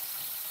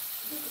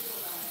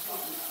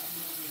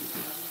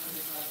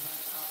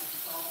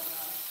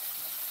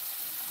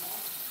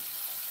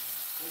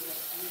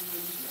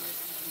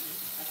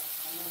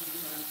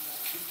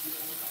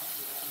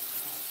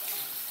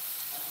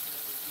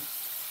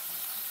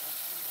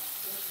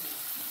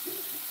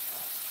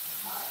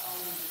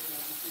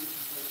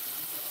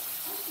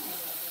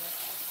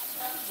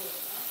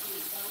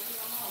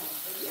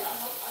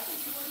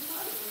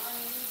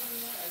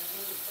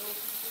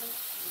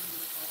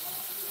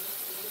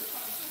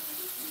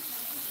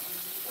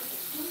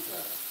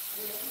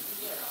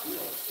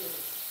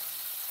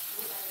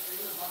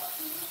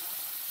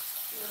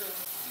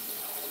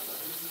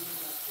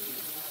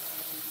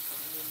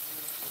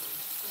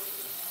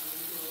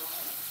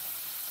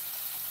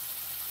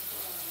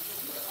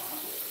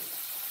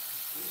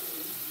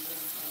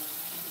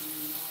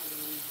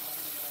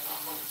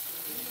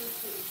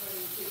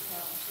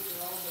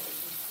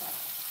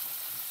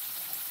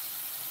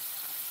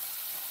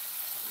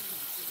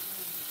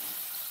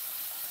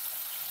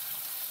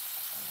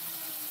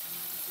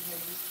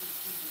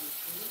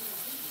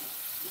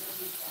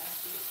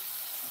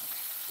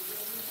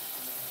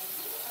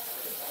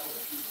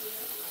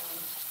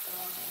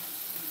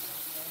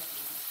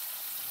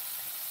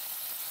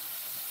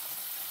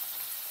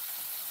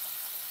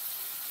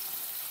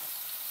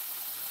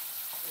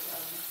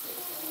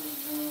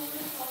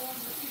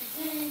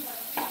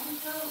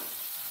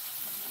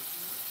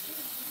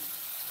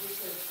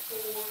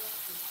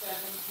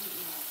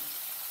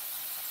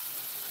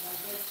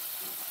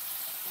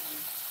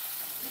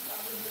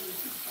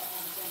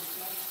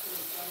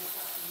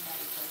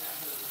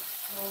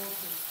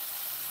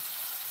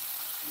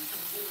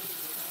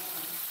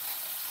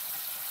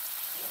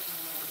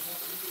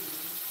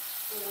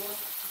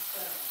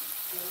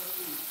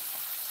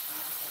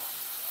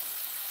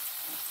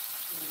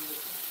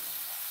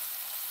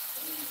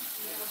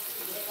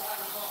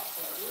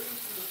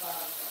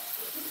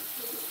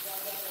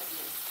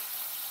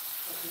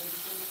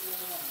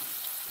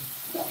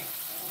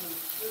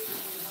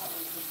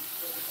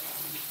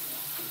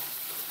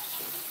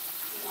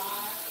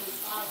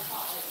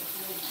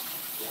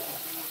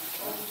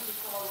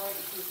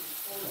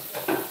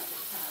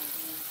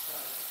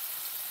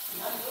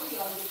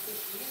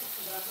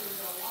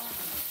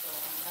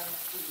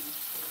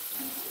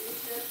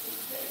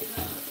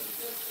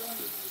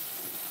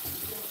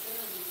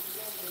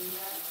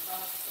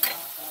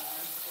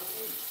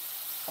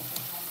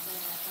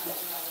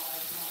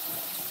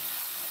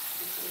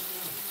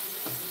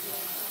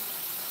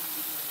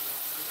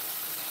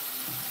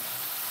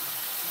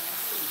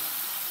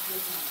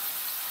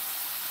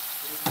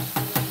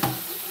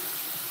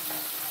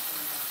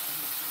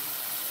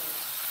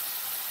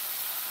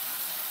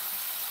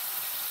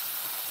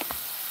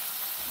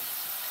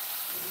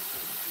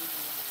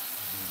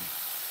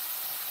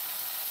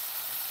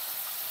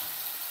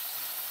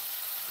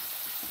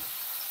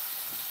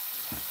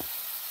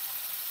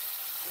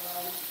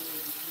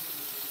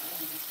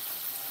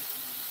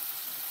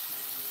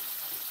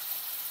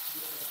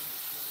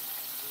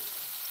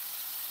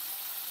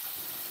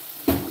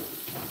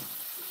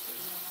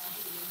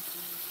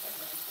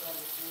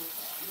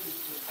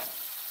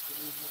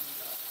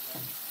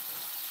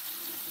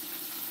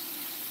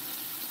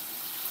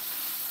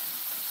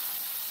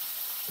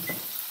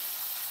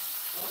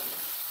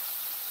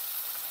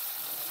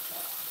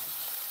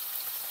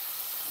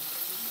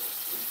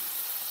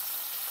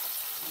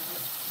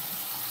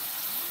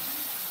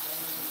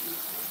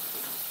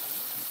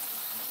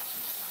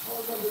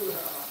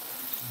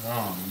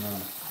 Oh no.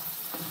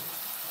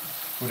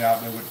 Put it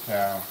out there with the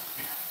towel.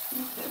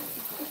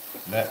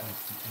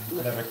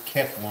 Let her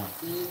catch one.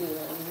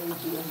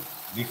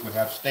 At least we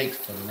have steaks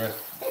for the rest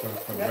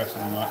for the rest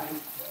of the month.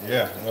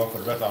 Yeah, well for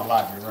the rest of our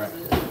life, you're right.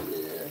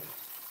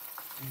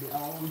 Be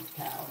all them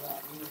cows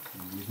out there.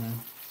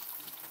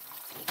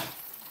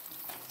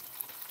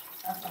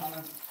 I found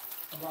out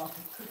about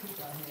the cookies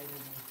I had in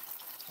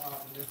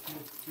the this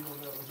fuel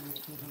that was in the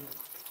cookie.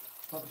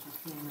 Published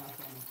clean out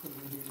and put it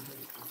in here to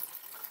bake.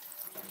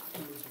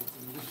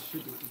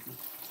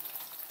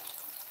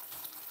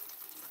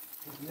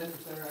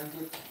 necessary, I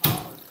get the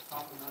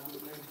top and I do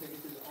it, maybe take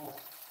it to the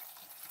office.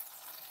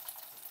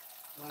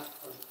 Black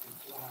person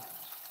fly.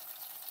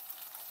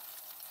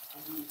 I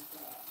do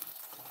fly.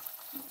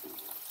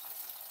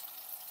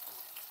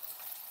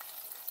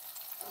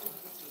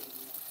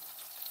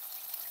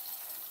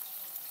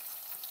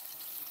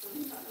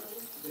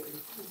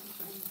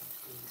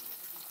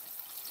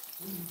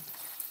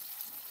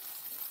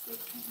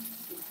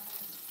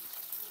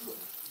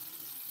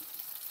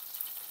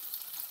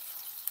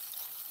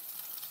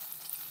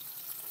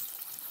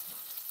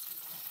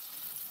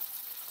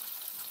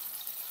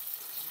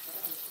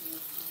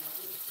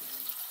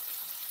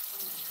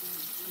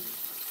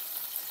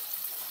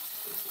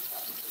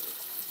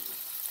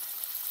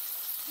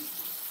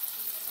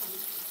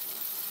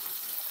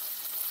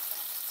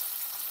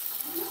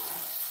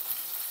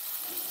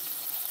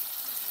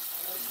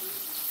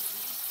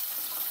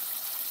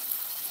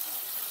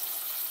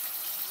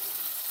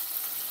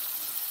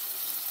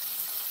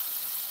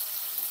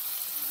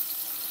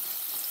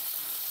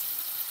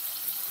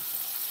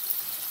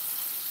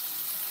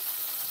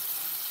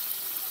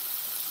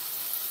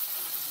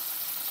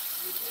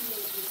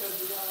 Because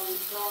we got all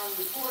these darn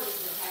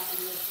recordings that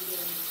happened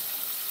yesterday.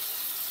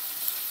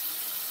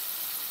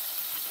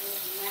 And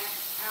it's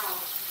maxed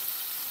out.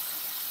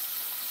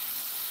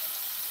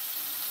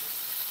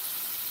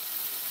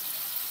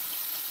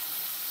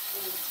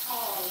 And it's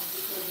paused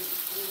because it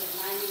was at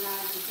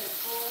 99%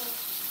 full.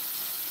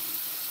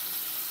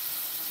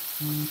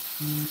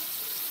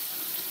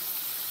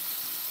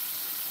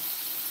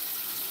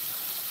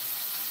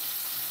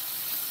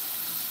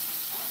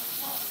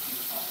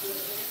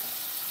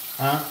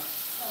 Huh?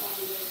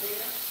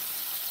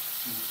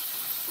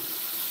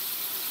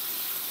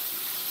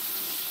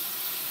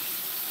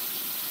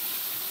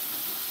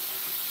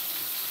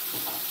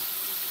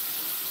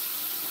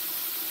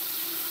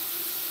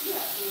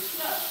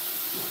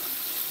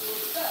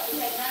 We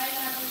had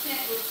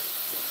 99% with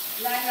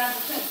 99%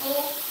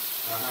 full,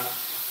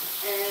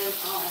 and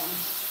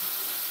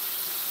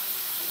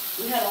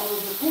we had all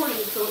those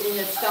recordings, so it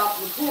had stopped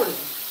recording.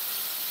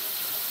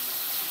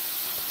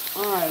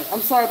 All right,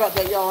 I'm sorry about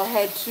that, y'all. I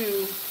had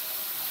to.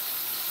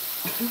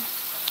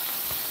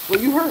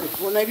 Well, you heard it.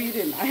 Well, maybe you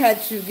didn't. I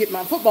had to get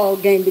my football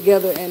game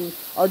together, and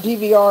our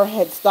DVR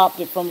had stopped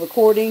it from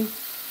recording,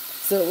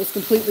 so it was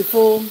completely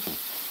full.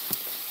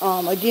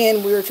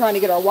 Again, we were trying to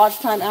get our watch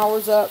time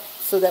hours up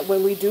so that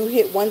when we do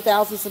hit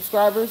 1,000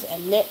 subscribers,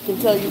 and Net can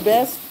tell you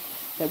best,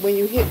 that when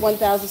you hit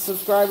 1,000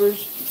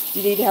 subscribers,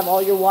 you need to have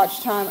all your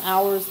watch time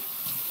hours.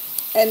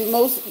 And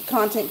most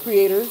content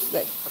creators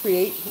that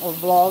create or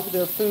vlog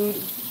their food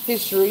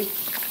history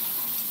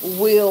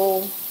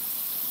will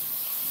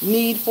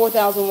need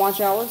 4,000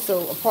 watch hours.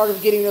 So a part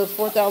of getting those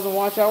 4,000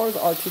 watch hours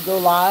are to go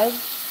live.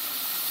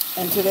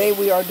 And today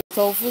we are doing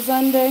Soul Food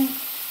Sunday.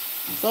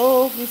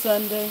 Soul Food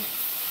Sunday.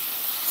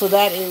 So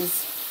that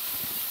is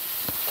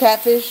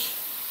catfish,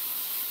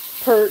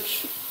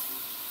 perch,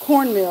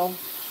 cornmeal.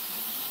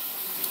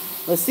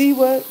 Let's see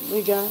what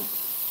we got.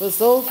 The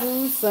Soul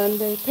Food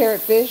Sunday,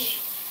 parrotfish,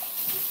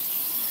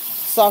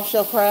 soft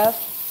shell crab,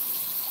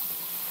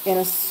 and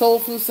a Soul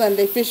Food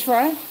Sunday fish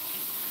fry.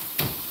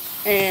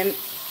 And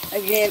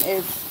again,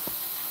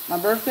 it's my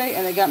birthday,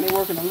 and they got me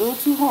working a little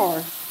too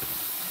hard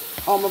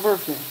on my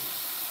birthday.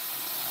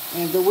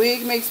 And if the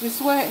wig makes me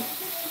sweat,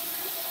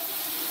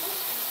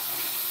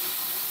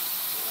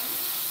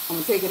 I'm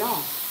gonna take it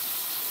off.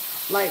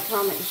 Like,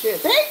 comment, and share.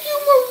 Thank you,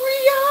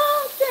 Maria.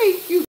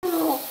 Thank you,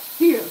 girl.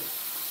 Here.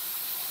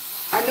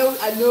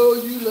 I know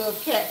you love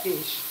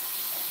catfish.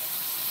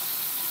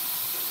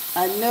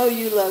 I know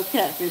you love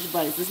catfish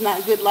bites. It's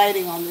not good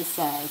lighting on this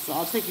side, so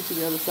I'll take you to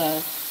the other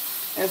side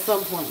at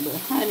some point. But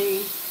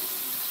honey,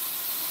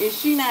 is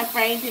she not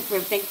afraid to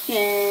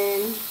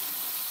perfection?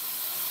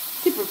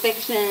 To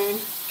perfection.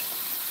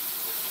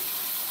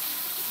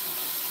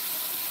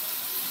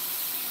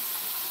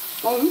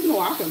 Oh, you know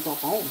I can talk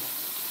home.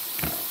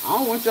 I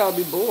don't want y'all to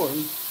be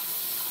bored.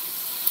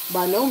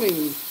 By no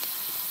means.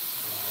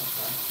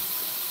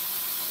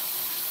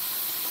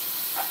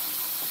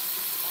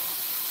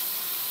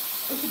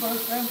 It's your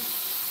birthday.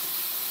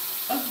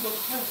 It's your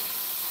birthday.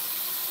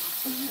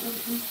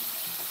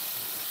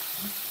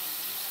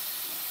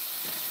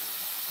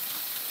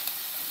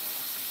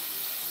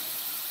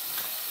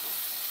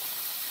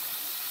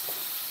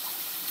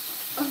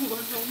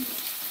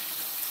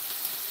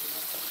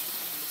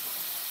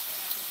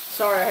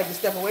 Sorry, I had to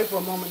step away for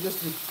a moment just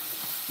to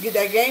get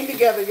that game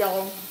together,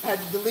 y'all. I had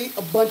to delete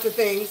a bunch of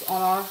things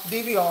on our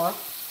DVR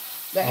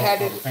that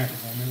had it.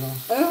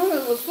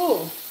 It was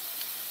full.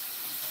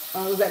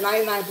 It was at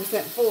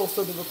 99% full,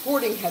 so the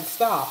recording had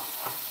stopped.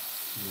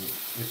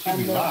 It should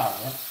be live,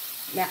 right?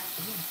 Now,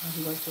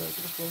 okay.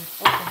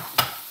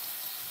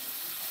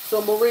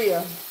 So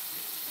Maria,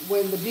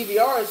 when the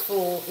DVR is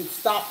full, it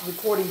stopped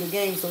recording the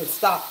game, so it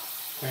stopped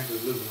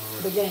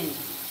the game.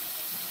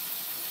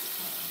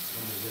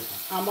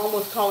 I'm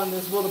almost calling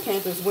this, will the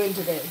Panthers win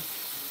today?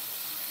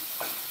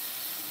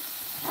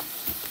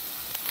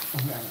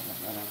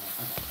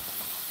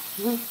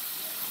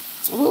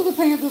 Who the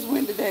Panthers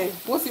win today?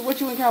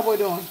 What you and Cowboy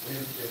doing? I'm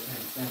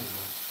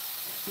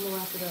gonna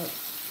wrap it up.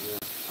 Yeah.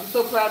 I'm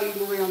so proud of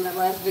you, Marie, on that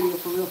last video,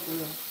 for real, for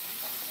real.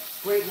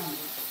 Great number.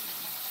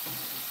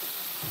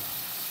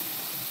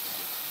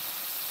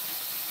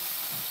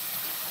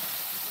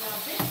 Now,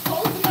 Big's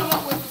supposed to come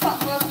up with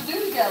something for us to do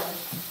together.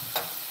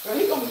 Girl,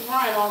 he's gonna be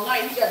frying all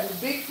night. He got the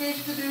big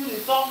fish to do, the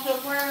soft shell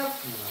crabs.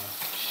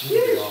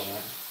 Shit.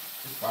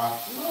 It's fine.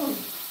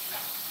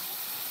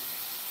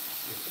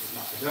 It's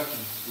not production.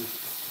 Just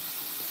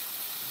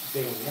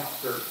stay on the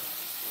outskirts.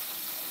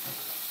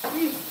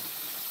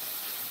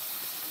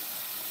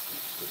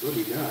 We'll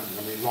be done. I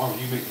mean, as long as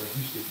you make the,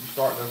 if you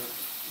start the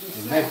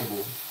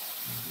vegetables,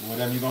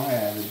 whatever you're gonna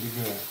have, it'll be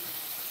good.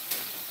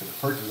 Cause the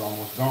perch is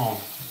almost gone.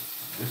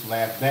 This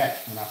last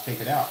batch, when I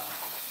take it out,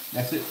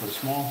 that's it for the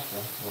small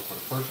stuff, or for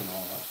the perch and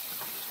all that.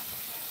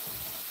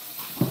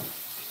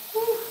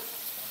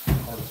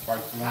 Carter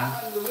spice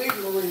blend. The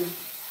original Marie.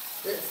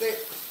 That's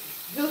it.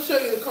 He'll show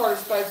you the Carter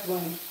spice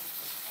blend.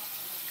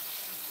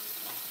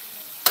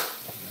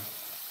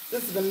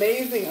 This is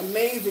amazing,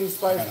 amazing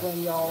spice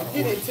blend, y'all.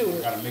 Get into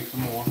it. Gotta make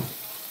some more.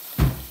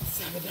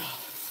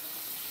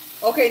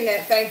 $7. Okay,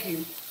 Nat, thank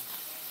you.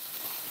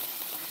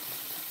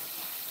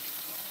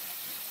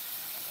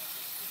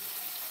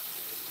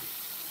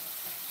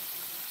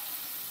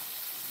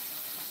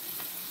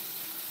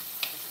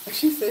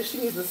 She says she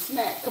needs a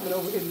snack coming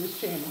over here to this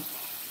channel.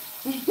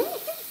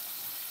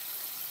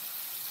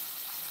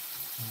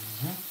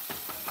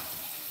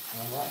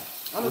 All right.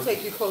 I'm gonna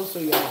take you closer,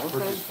 y'all. Okay?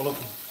 Purchase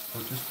floating.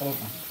 Purchase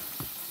floating.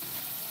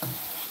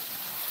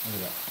 Look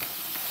at that.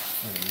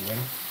 Okay, you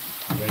ready?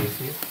 You ready to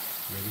see it?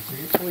 Ready to see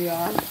it? We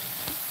are.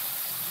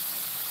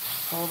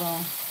 Hold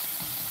on.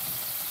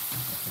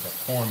 Put that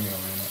cornmeal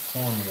in it.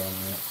 Cornmeal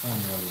in it.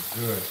 Cornmeal is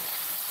good.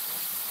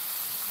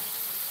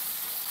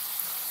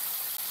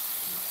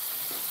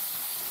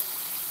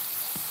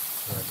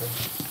 Right there.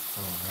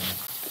 Oh, man.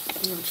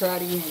 You gonna try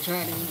it again.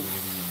 Try it again.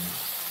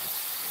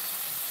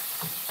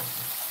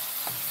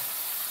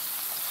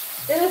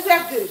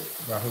 Intercepted.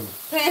 By who?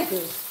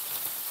 Panthers.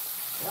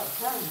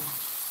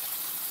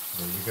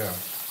 There you go.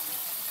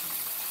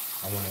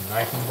 I want it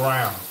nice and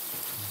brown. I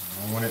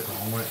want it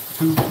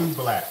too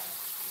black.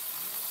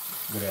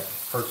 Look at that.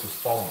 Perch is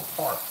falling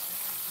apart.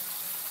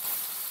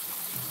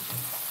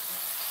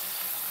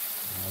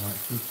 I want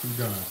it too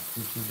done.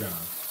 Too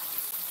done.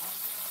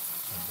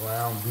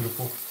 Brown,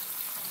 beautiful.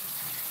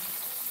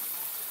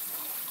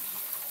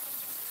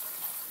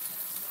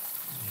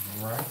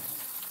 All right.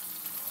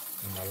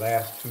 And my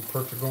last two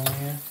perch are going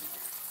in.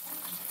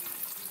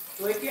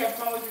 Wait, you have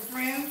fun with your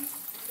friends?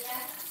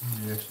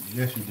 Yeah.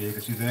 Yes, you did,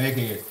 because she's an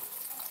egghead.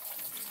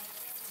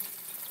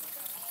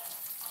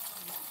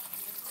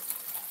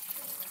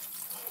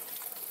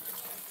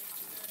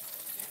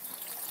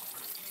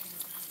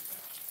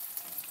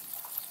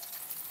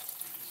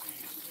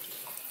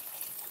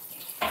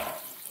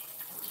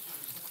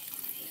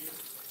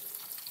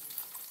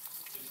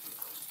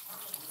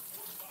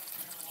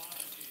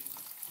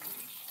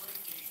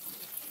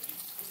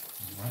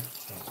 All right,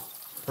 so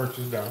perch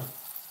is done.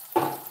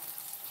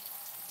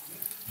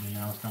 And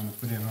now it's time to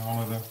put in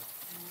all of the,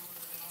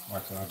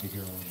 watch, I'll be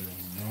here all day.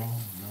 No,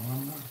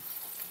 I'm not.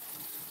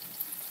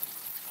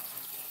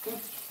 No,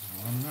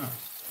 I'm not.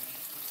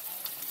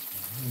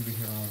 I'll be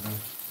here all day.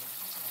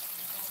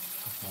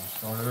 That's why I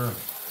started early.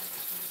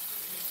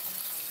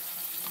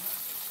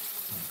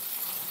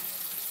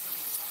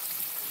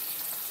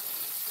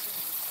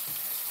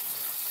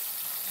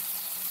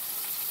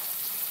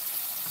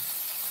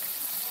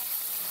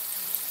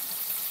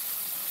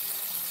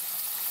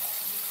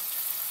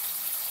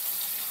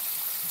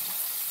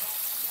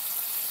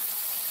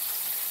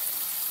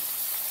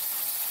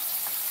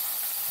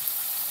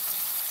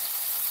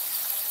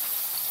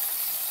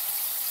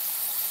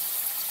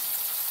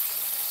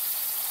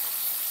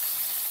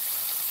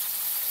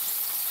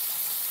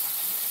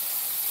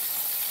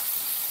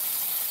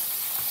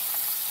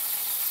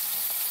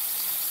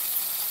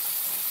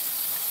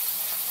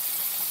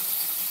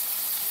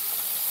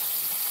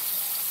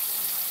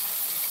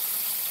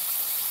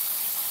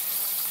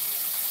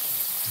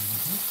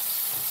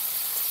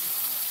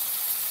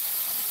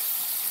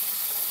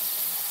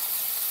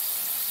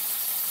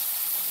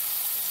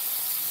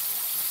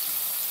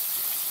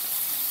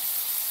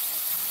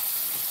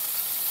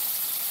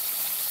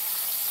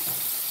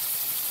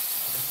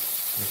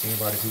 If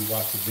anybody who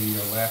watched the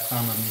video last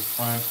time of me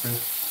frying fish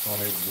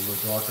thought it was a little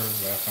darker.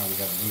 Last time we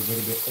had a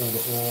little bit older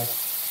oil.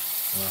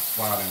 And I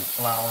fried in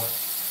flour.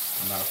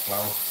 I'm not a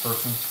flour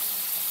person.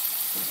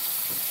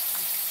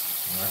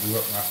 When I grew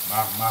up,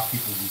 my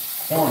people used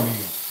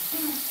cornmeal.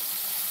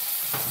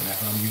 And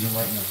that's what I'm using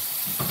right now.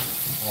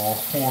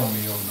 All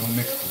cornmeal, no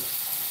mixture.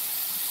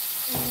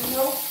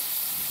 Nope.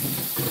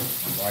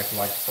 My wife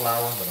likes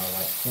flour, but I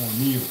like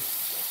cornmeal.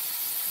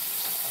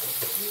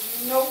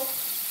 Nope.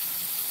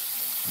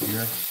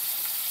 Here,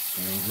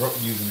 and grew up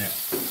using that.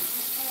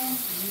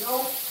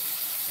 Nope.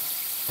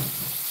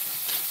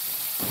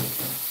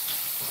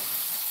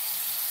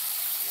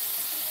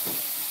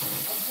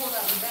 I'm pulling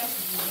out the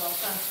vegetables. I'm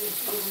trying to see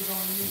what we're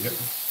going to use. Yep.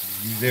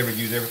 Use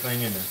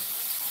everything in there.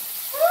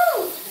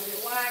 Woo! The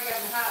wine got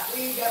me hot.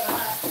 Weed got me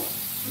hot.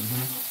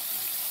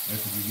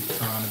 That's what you get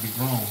trying to be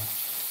grown.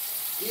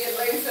 Yeah, the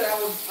lady said I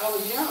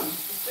was young.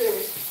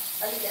 Serious.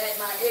 I need to act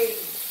my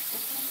age.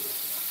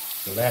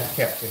 The last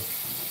catfish.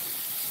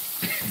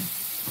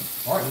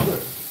 All right,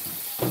 good.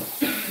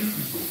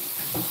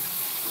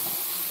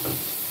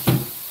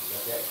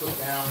 Let that cook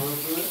down real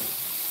good.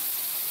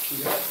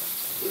 See that?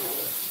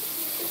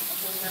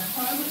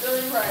 Tons of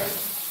dirty rice.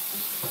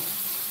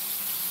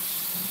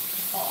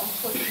 Oh, I'm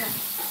pushing them.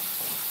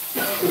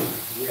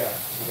 Yeah,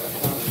 we got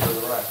tons of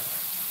dirty rice.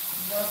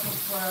 Brussels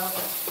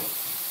sprouts.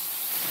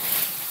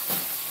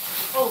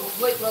 Oh,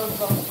 Blake loves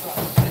Brussels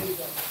sprouts. There you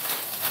go.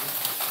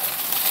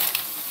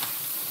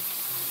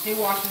 He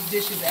washes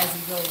dishes as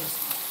he goes.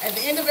 At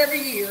the end of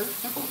every year,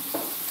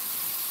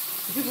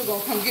 people are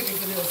going to come get me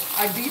for this.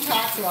 I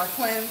detox or I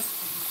cleanse.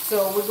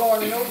 So we're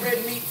going to no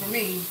red meat for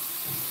me.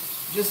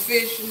 Just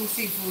fish and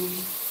seafood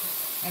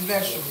and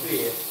vegetables.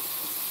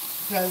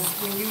 Because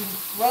when you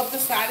rub the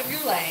side of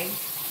your leg,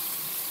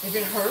 if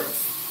it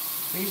hurts,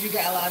 it means you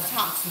got a lot of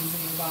toxins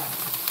in your body.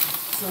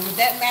 So with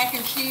that mac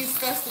and cheese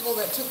festival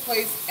that took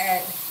place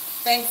at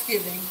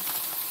Thanksgiving,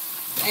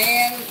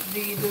 and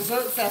the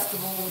dessert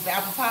festival with the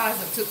apple pies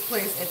that took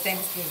place at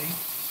Thanksgiving,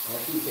 And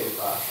sweet potato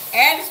pie.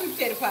 and the sweet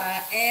potato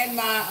pie, and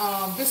my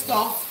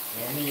biscoff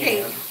And the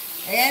cake,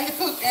 yams.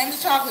 and the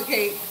chocolate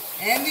cake,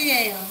 and the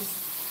yams.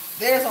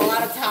 There's a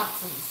lot of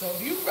toxins. So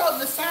if you rub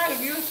the side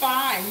of your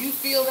thigh and you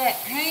feel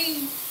that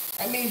pain,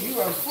 that means you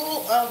are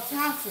full of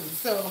toxins.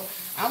 So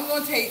I'm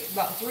going to take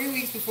about 3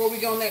 weeks before we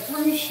go on that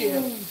cruise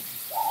ship.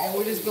 And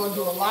we're just going to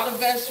do a lot of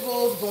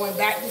vegetables, going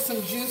back to some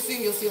juicing.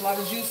 You'll see a lot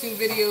of juicing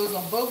videos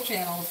on both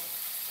channels.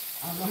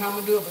 I don't know how I'm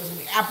going to do it, but it's going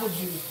to be apple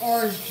juice,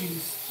 orange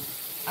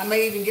juice. I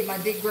may even get my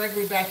Dick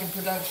Gregory back in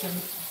production.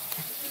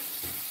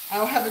 I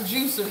don't have a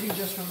juicer, he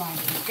just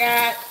reminded me.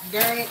 God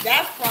darn it,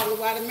 that's probably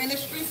why the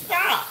ministry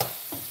stopped.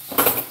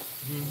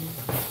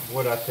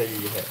 What did I tell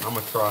you had? I'm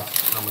gonna try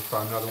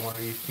another one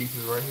of these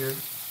pieces right here.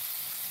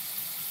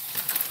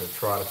 To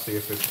try to see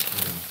if it's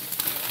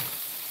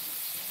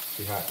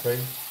see how it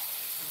tastes.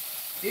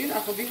 You're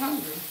not going to be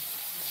hungry.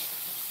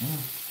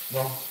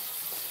 Well,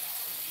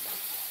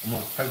 I'm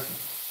gonna taste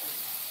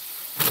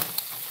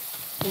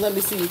it. Let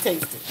me see you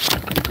taste it.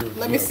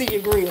 Let me see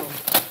your grill.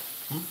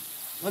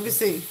 Let me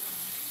see.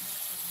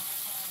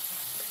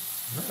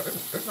 No,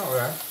 it's not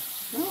bad.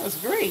 No, it's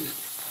great.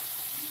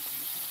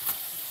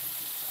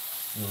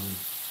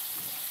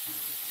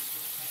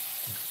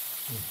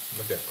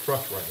 Look at that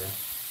crust right there.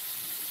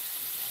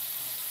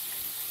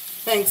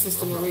 Thanks,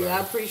 Sister Not Maria. bad.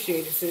 I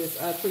appreciate it,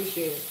 sis. I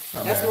appreciate it.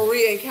 Not That's bad.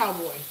 Maria and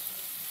Cowboy.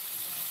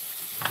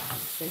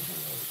 Say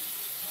hello.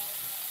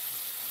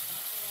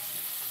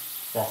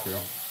 Fuck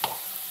yeah.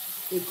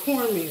 With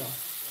cornmeal.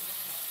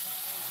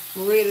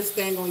 Maria, this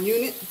thing on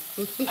unit.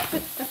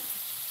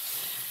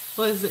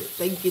 What is it?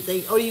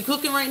 Oh, you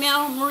cooking right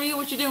now, Maria?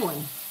 What you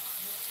doing?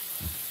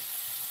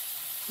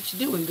 What you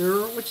doing,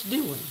 girl? What you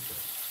doing?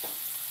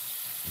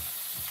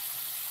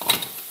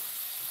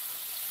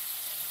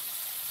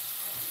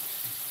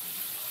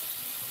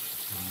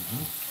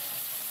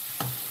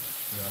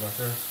 Yeah, right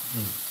there.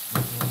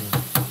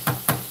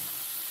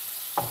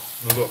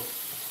 Now look,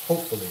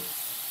 hopefully,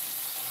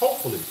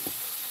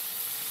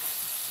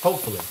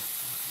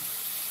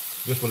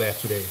 this will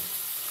last 2 days.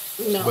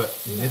 No. But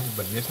in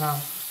this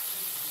house,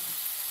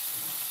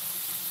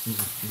 you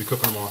be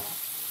cooking them all.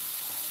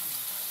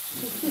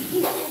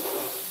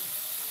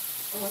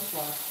 Oh, that's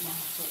why. No,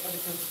 so other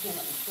person can't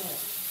understand.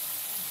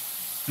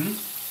 Hmm?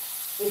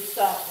 It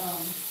stopped,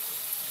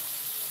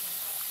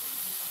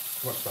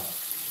 What's that?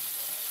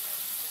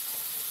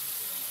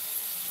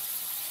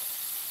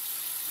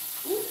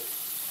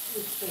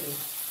 let's see.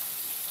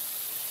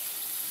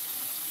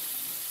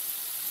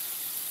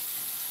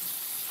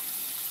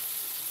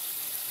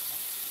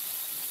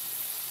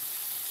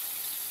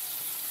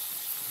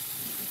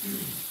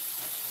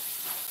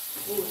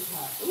 Ooh, it's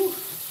hot. Ooh.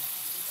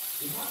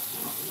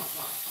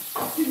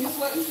 See me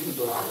sweating?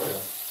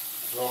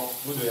 Well,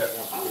 we'll do that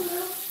one. Oh,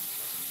 no.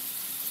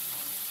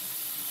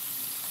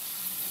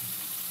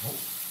 Oh,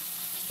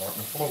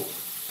 starting to float.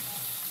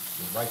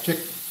 Just like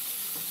chicken.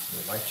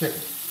 Just like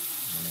chicken.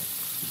 When it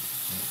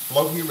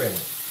float, you ready.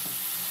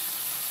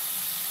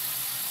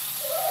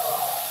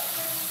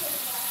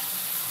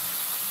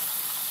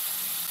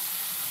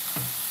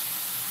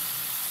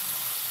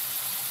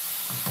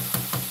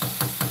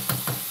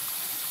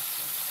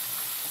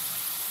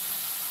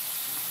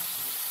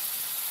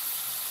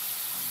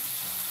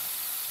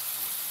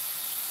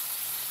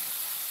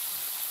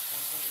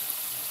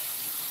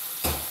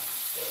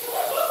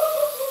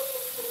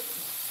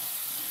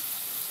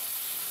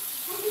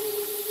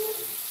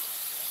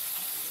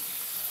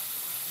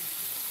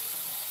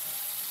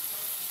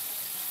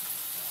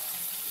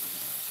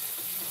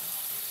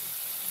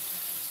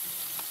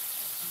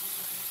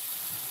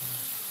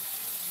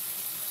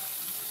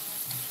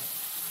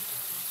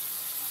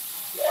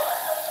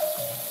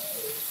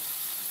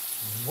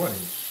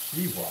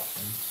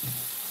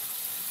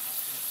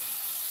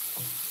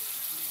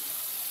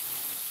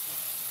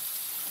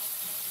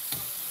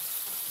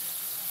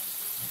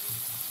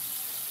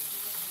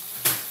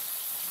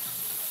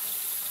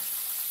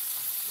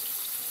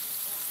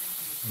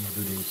 I'm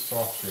gonna do these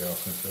soft shells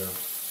since they're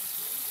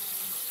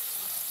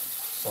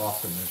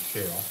soft in this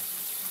shell.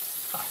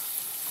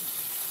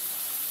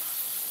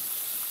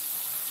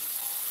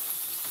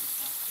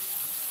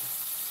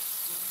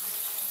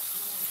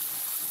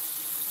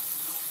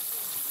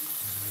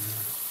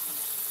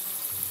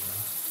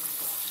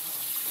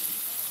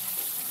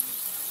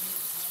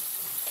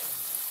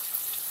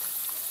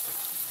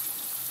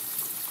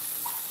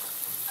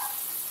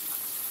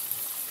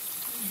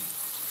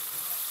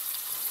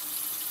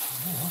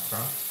 Oh,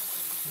 okay.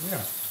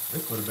 Yeah,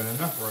 this would have been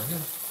enough right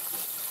here.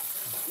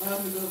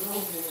 Nothing goes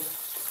over there.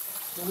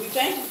 But we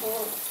thank you for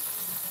it.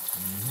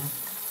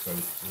 So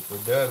if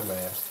it does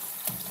last,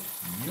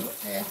 your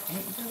ass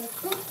ain't gonna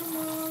cook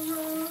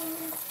tomorrow.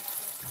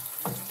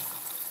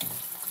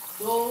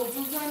 Soul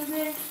Food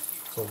Sunday.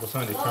 So for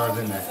Sunday turns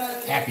into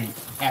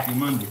happy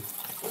Monday.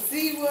 Let's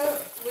see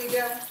what we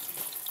got.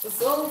 The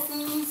Soul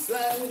Food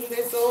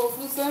Sunday, Soul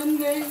Food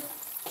Sunday,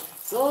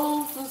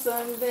 Soul Food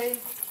Sunday.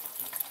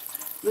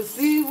 Let's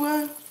see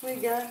what we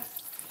got.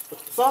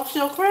 Soft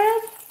shell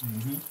crab?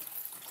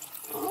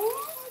 Okay.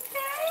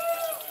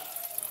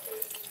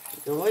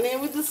 Going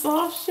in with the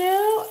soft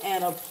shell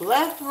and a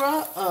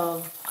plethora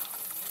of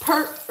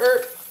perch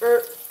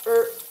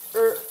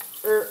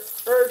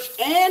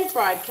and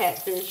fried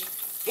catfish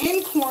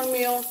in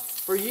cornmeal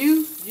for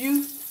you,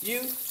 and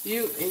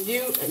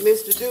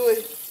Mr. Do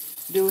It.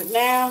 Do it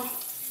now.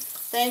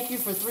 Thank you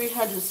for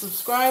 300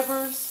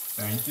 subscribers.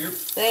 Thank you.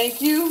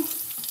 Thank you.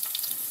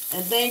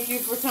 And thank you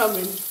for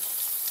coming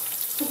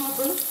to my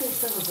birthday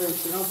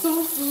celebration on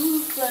Soul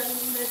Food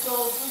Sunday,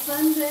 Soul Food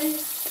Sunday,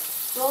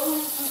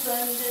 Soul Food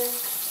Sunday.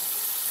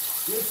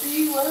 Let's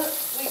see what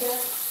we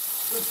got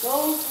for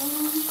Soul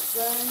Food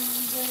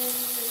Sunday.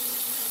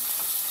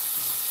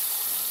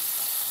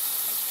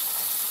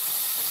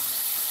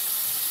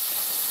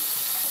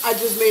 I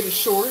just made a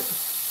short.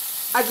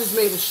 I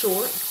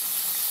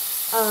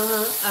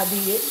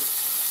did.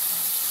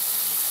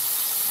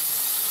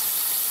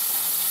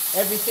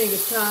 Everything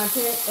is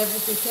content.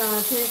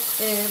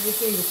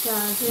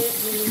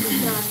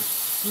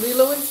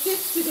 Lilo and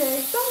Stitch today.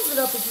 Thumbs it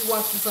up if you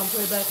watch this on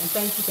playback. And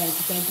thank you.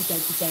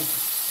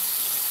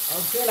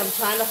 Okay, I'm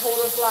trying to hold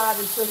us live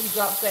until he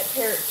drops that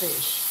parrot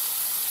fish.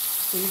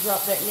 So you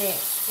drop that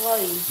next,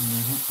 please.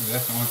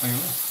 That's the only thing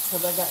left.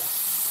 Because I got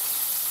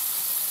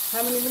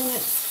how many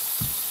minutes?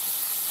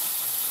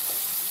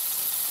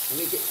 Let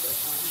me get that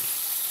on.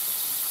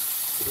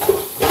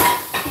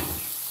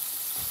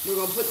 We're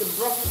going to put the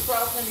Brussels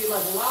sprouts in. Do you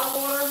like a lot of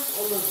water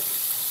or little?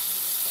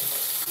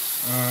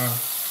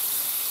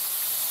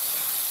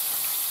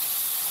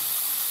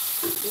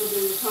 We'll do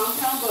the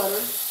compound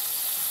butter.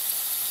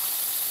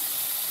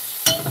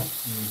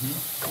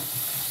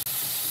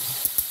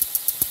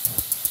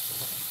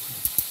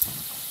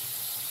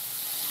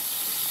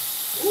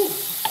 Ooh.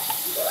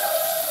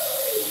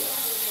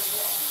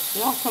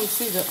 Y'all come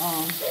see the,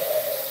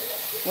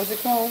 what's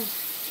it called?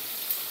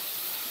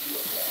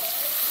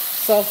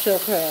 Soft shell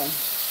crab.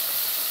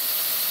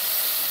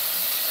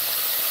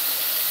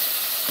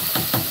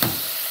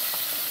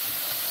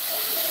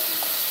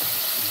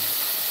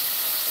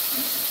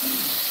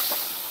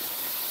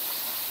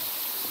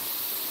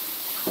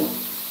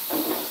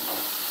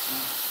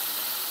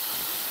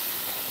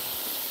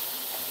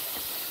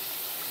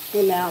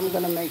 And now I'm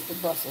going to make the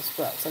Brussels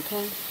sprouts,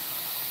 okay?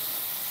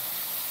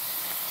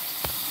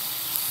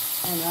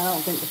 And I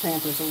don't think the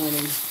Panthers are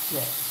winning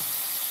yet.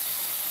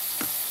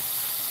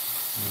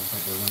 I don't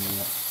think they're winning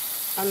yet.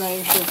 I'm not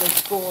even sure they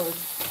scored.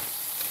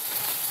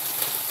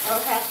 Oh,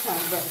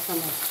 halftime's about to come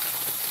up.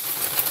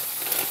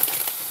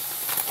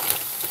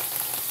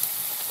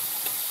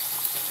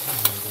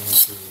 I'm going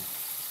to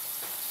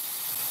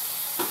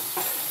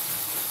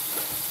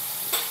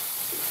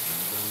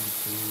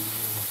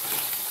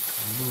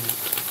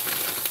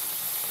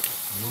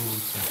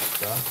move some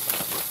stuff.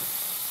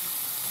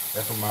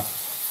 That's what my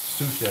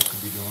sous chef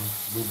could be doing,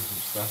 moving some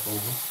stuff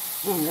over.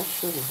 That's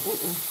sugar.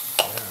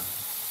 Yeah.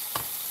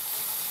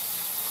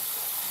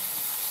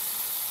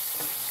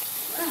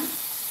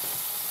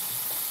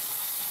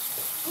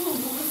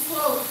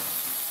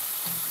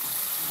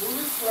 Move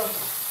it slow.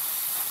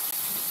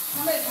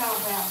 How many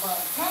compound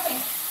butter? Coming.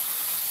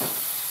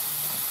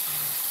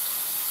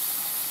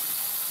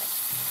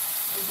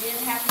 Again,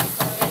 happy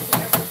Sunday to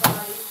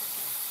everybody.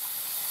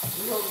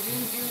 We hope you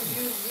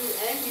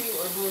and you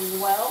are doing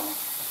well.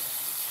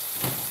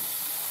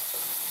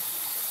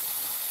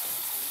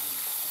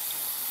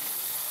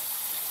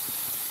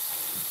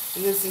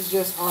 And this is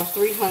just our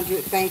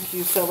 300 thank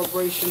you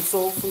celebration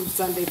Soul Food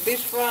Sunday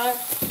fish fry.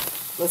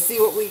 Let's see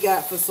what we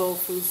got for Soul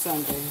Food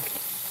Sunday.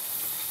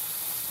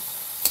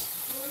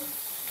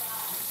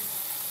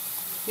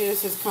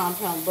 Here's his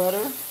compound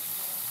butter.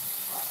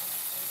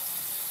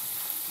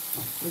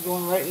 We're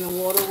going right in the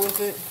water with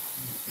it.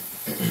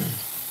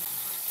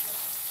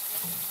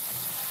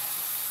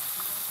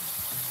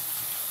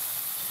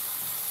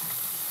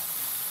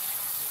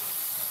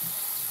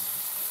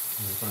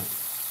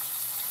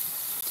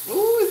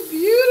 Ooh, it's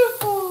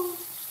beautiful.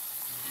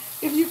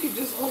 If you could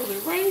just hold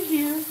it right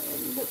here.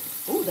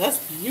 Ooh, that's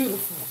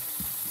beautiful.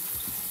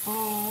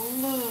 Oh,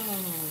 look.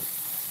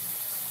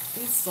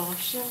 It's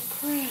soft shell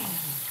crab.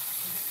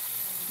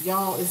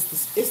 Y'all, it's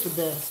the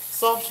best.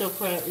 Soft shell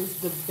crab is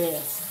the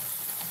best.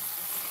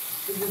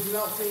 It just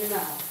melts in your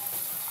mouth.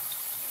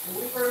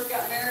 When we first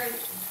got married,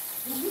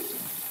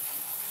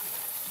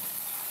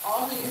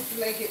 Augie used to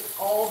make it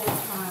all the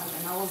time.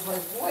 And I was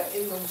like, what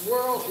in the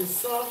world is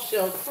soft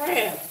shell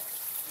crab?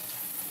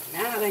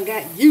 Now I done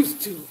got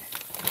used to it.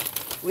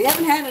 We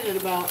haven't had it in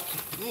about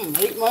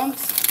 8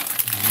 months.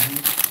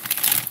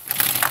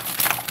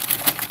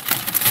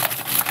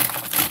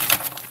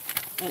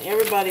 And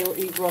everybody will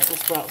eat Brussels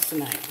sprouts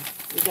tonight.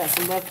 We got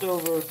some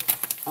leftover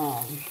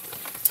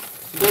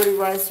dirty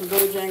rice from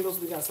Bojangles.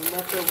 We got some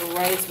leftover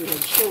rice. We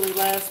had chili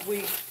last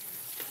week.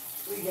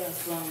 We got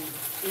some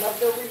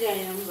leftover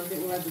yams. I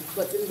think we're going to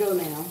let them go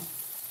now.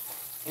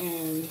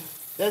 And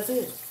that's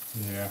it.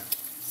 Yeah.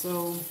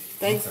 So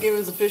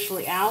Thanksgiving's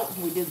officially out.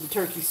 We did the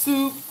turkey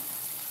soup.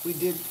 We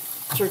did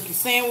turkey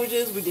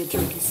sandwiches. We did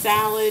turkey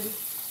salad.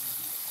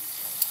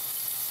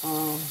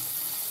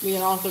 Me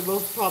and Arthur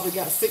both probably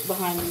got sick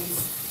behind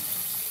these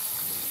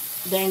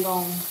dang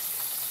on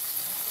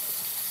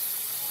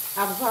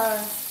apple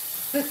pies.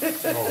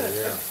 Oh,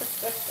 yeah.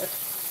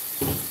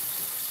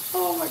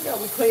 Oh my God,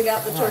 we cleaned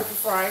out the turkey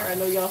fryer. I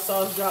know y'all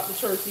saw us drop the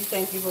turkey.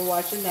 Thank you for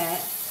watching that.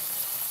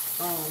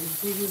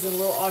 He's using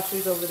little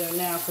archeries over there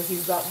now because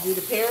he's about to do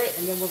the parrot,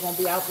 and then we're going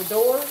to be out the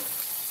door.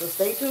 So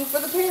stay tuned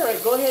for the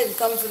parrot. Go ahead and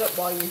thumbs it up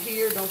while you're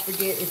here. Don't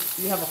forget, if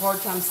you have a hard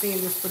time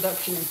seeing this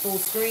production in full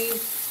screen,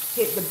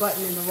 hit the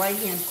button in the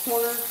right-hand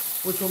corner,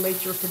 which will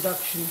make your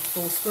production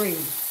full screen.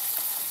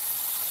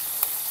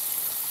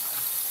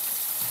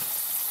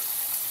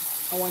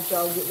 I want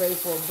y'all to get ready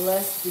for a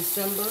blessed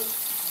December,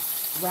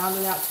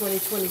 rounding out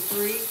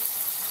 2023.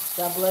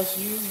 God bless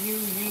you,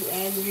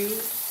 and you.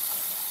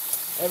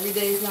 Every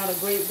day is not a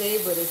great day,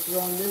 but if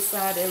you're on this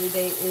side, every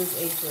day is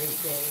a great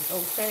day,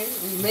 okay?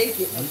 We make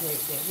it a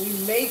great day. We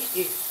make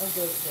it a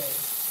great day.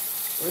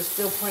 We're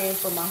still praying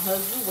for my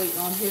husband,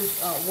 waiting on his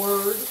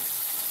word.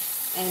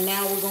 And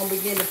now we're going to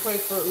begin to pray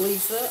for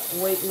Lisa,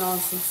 waiting on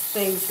some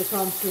things to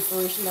come to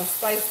fruition. That's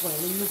Spice Blend.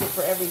 We use it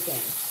for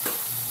everything.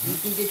 You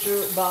can get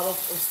your bottle of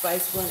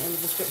Spice Blend in the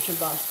description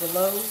box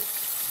below.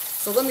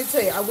 So let me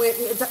tell you, I went,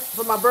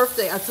 for my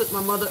birthday, I took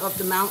my mother up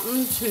the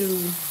mountain to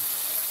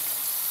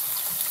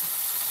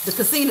the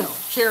casino,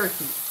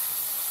 Cherokee.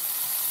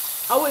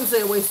 I wouldn't say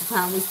a waste of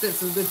time. We spent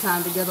some good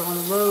time together on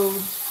the road.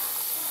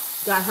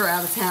 Got her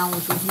out of town,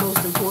 which was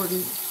most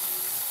important.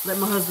 Let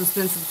my husband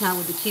spend some time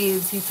with the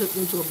kids. He took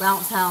them to a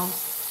bounce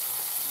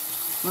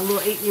house. My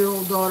little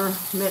 8-year-old daughter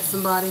met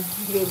somebody.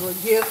 He gave her a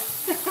gift.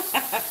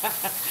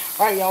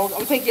 All right, y'all. I'm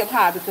going to take you up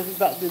high because he's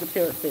about to do the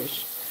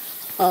parrotfish.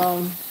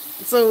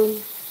 So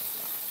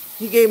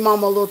he gave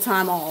Mama a little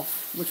time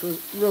off, which was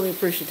really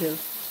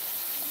appreciative.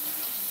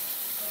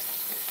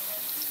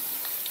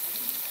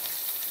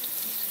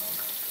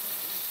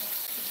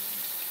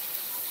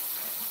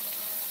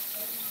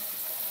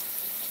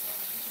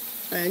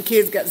 And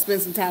kids got to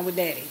spend some time with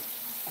Daddy.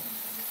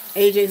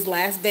 AJ's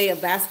last day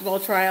of basketball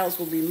tryouts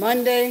will be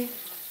Monday.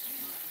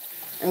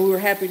 And we were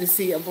happy to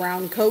see a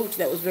brown coach.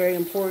 That was very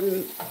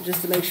important,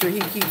 just to make sure he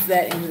keeps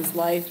that in his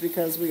life,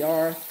 because we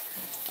are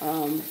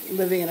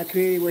living in a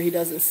community where he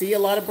doesn't see a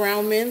lot of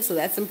brown men, so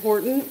that's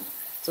important.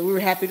 So we were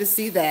happy to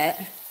see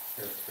that.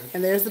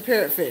 And there's the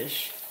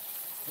parrotfish.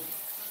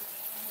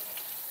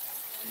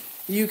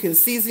 You can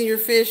season your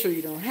fish, or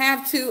you don't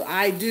have to.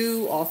 I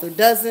do. Arthur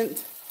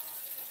doesn't.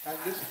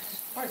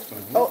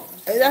 Oh,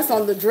 that's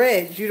on the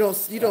dredge. You don't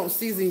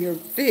season your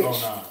fish.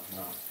 Oh,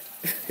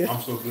 no.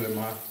 I'm so good.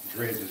 My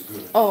dredge is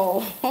good.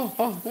 Oh,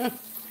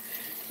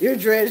 your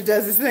dredge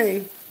does its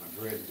thing.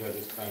 My dredge does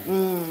its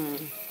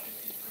thing.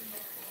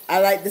 I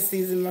like to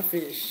season my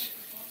fish.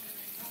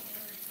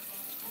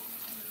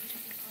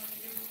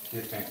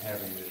 This ain't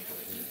having this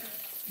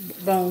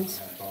Bones.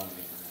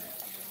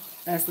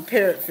 That's the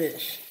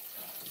parrotfish.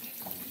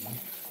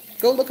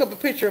 Go look up a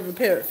picture of a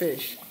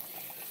parrotfish.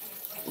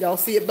 Y'all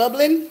see it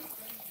bubbling?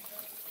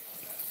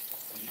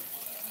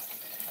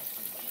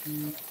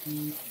 I'm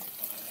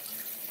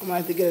gonna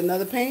have to get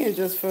another pan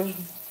just for.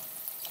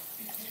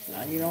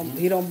 No,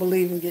 he don't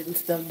believe in getting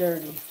stuff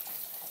dirty.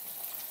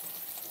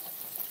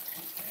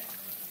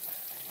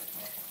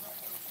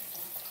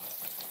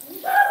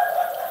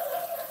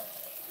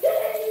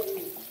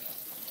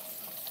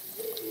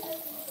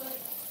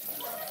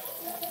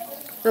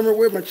 Remember,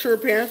 we're mature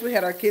parents. We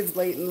had our kids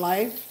late in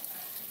life,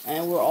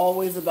 and we're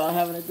always about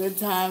having a good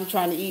time,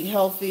 trying to eat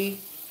healthy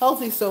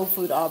soul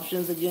food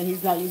options. Again,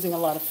 he's not using a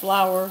lot of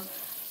flour.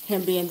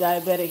 Him being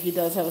diabetic, he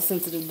does have a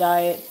sensitive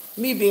diet.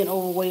 Me being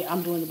overweight,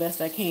 I'm doing the best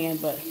I can,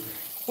 but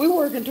we're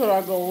working toward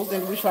our goals,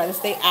 and we try to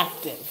stay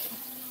active.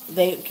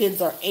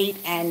 Kids are 8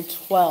 and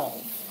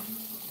 12.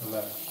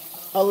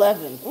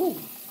 11. Ooh.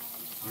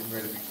 Getting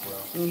ready to be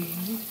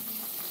 12.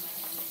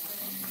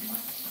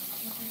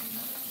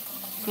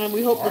 And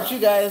we hope that you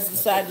guys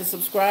decide to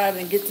subscribe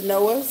and get to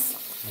know us.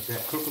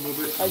 Cook a little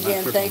bit.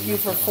 Again, thank you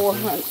for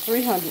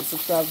 300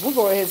 subscribers. We'll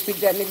go ahead and speak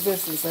that in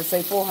existence. Let's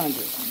say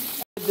 400.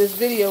 This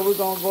video, we're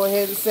going to go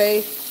ahead and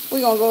say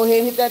we're going to go ahead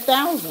and hit that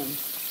 1,000.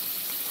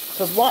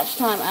 Because watch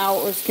time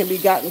hours can be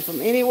gotten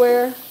from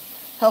anywhere.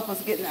 Help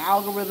us get in the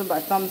algorithm by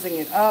thumbsing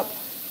it up.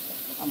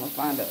 I'm going to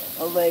find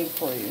a leg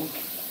for you.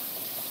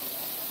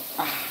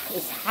 Ah,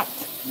 it's hot.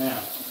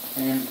 Now,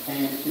 pan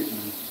chicken.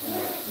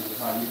 This is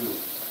how you do it.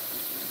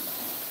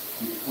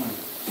 Keep it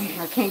clean.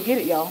 I can't get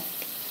it, y'all.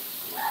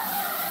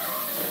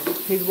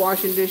 He's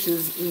washing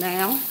dishes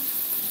now.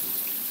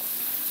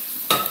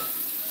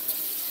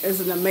 Is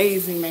an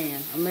amazing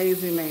man.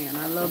 Amazing man.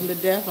 I love him to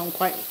death. I'm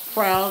quite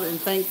proud and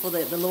thankful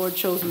that the Lord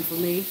chose him for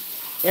me.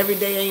 Every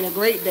day ain't a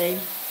great day,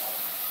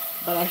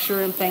 but I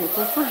sure am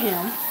thankful for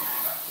him.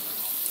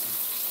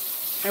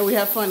 And we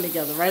have fun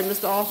together, right,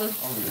 Mr. Author?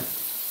 Oh,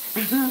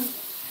 yeah.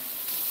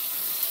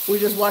 We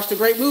just watched a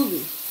great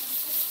movie.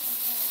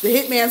 The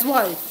Hitman's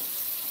Wife.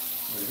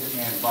 The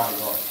Hitman's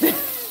Bodyguard.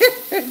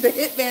 The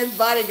Hitman's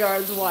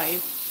Bodyguard's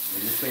wife.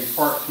 They just say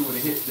part 2 of the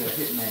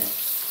Hitman.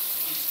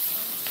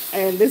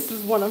 And this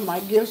is one of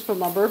my gifts for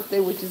my birthday,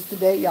 which is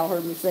today. Y'all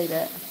heard me say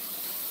that.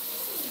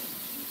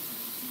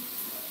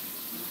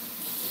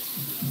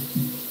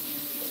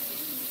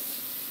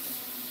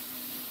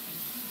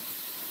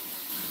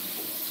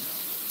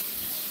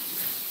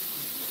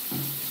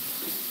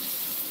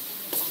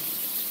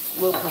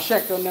 Little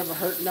prosciutto never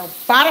hurt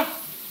nobody.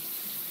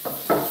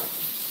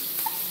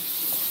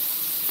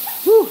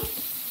 Whew.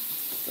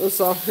 This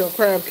soft-shell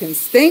crab can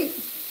stink.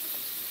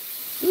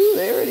 Ooh,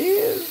 there it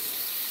is.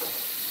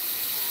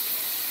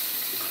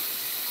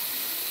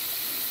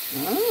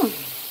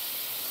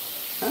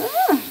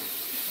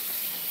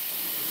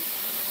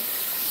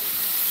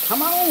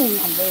 Come on,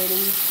 my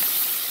baby.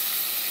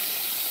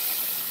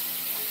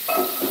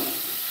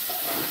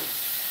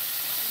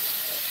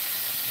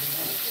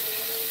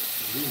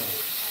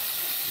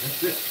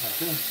 That's it.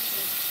 That's it.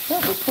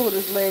 Help me pull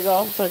this leg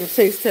off so I can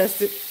taste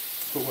test it.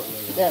 Put what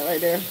leg on? That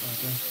right there.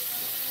 Okay.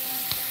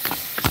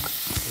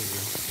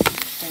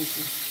 Thank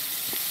you.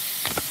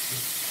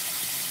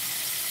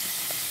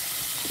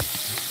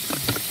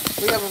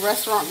 We have a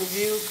restaurant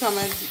review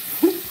coming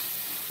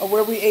of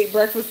where we ate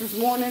breakfast this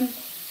morning.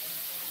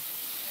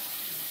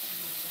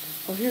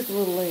 Oh, here's the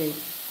little leg.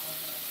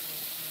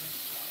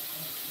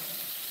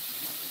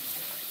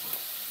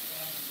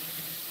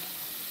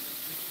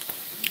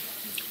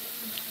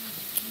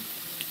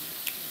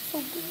 So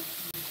good.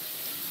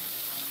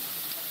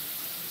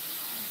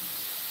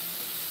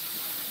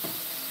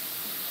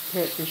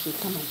 Parrotfish is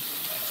coming.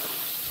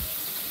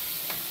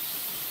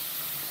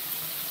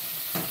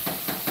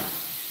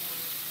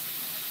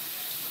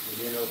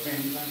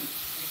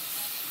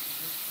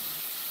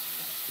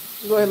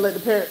 Go ahead and let the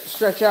parrot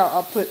stretch out.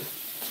 I'll put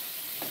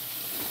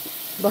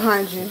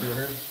behind you.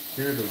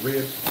 Here's the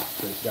ribs.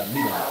 So it's got meat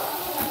on it.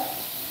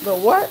 The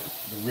what?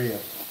 The rib.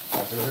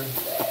 That's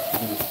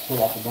it. You just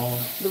pull off the bone.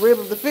 The rib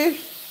of the fish?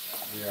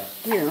 Yeah.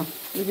 Here,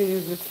 you can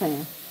use this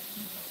pan.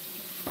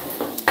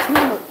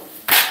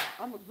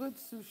 I'm a good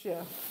sous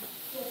chef.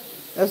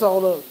 That's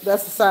all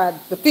that's the side,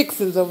 the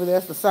fixings over there,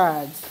 that's the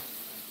sides.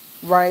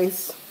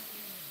 Rice,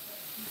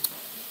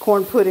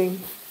 corn pudding,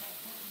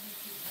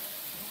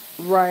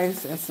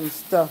 rice, and some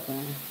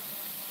stuffing.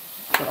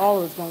 But all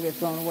of it's gonna get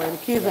thrown away. The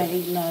kids ain't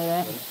eating none of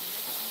that.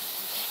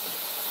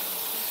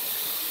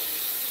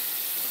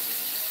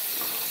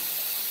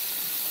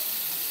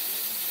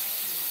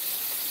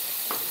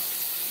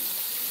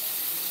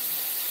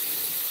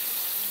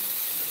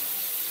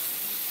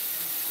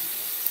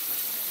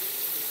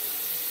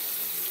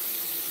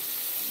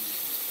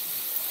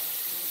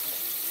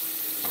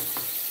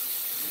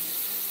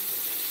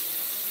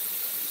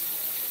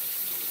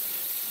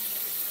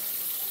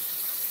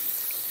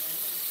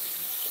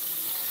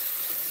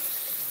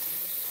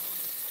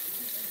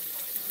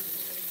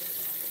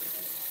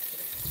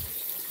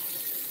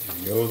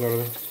 Those are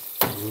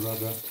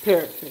the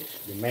Parrotfish.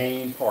 the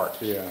main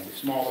parts, yeah. The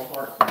smaller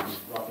parts, you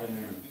just drop in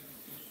there and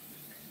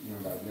you know,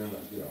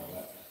 get all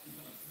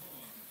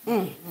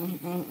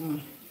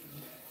that.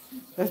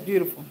 That's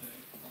beautiful.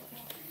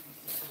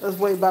 Let's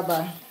wave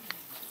bye-bye.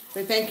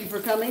 Say thank you for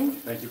coming.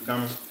 Thank you for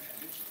coming.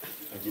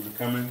 Thank you for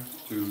coming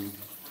to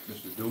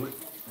Mr. Do It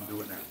and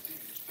Do It Now.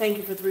 Thank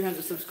you for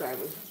 300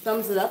 subscribers.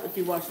 Thumbs it up if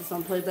you watch this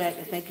on playback,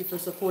 and thank you for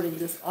supporting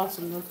this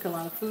awesome North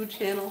Carolina food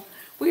channel.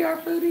 We are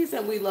foodies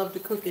and we love to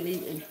cook and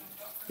eat, and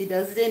he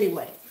does it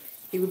anyway.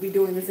 He would be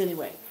doing this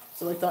anyway.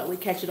 So I thought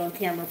we'd catch it on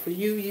camera for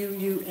you,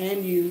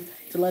 and you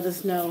to let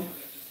us know,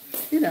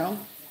 you know,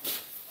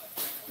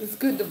 it's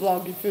good to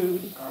vlog your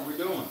food. How are we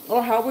doing?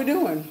 Or how we're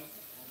doing.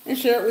 And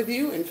share it with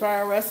you and try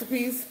our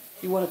recipes.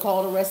 If you want to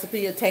call it a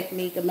recipe, a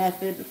technique, a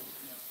method,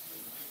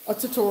 a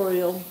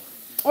tutorial,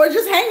 or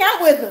just hang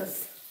out with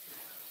us.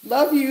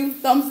 Love you.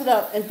 Thumbs it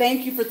up. And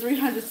thank you for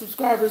 300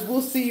 subscribers.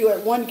 We'll see you at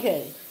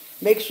 1K.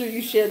 Make sure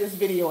you share this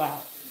video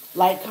out.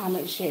 Like,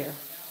 comment, share.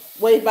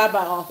 Wave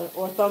bye-bye, author,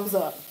 or thumbs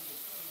up.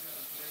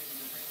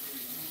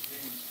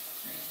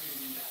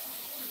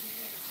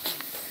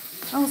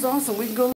 That was awesome. We can go.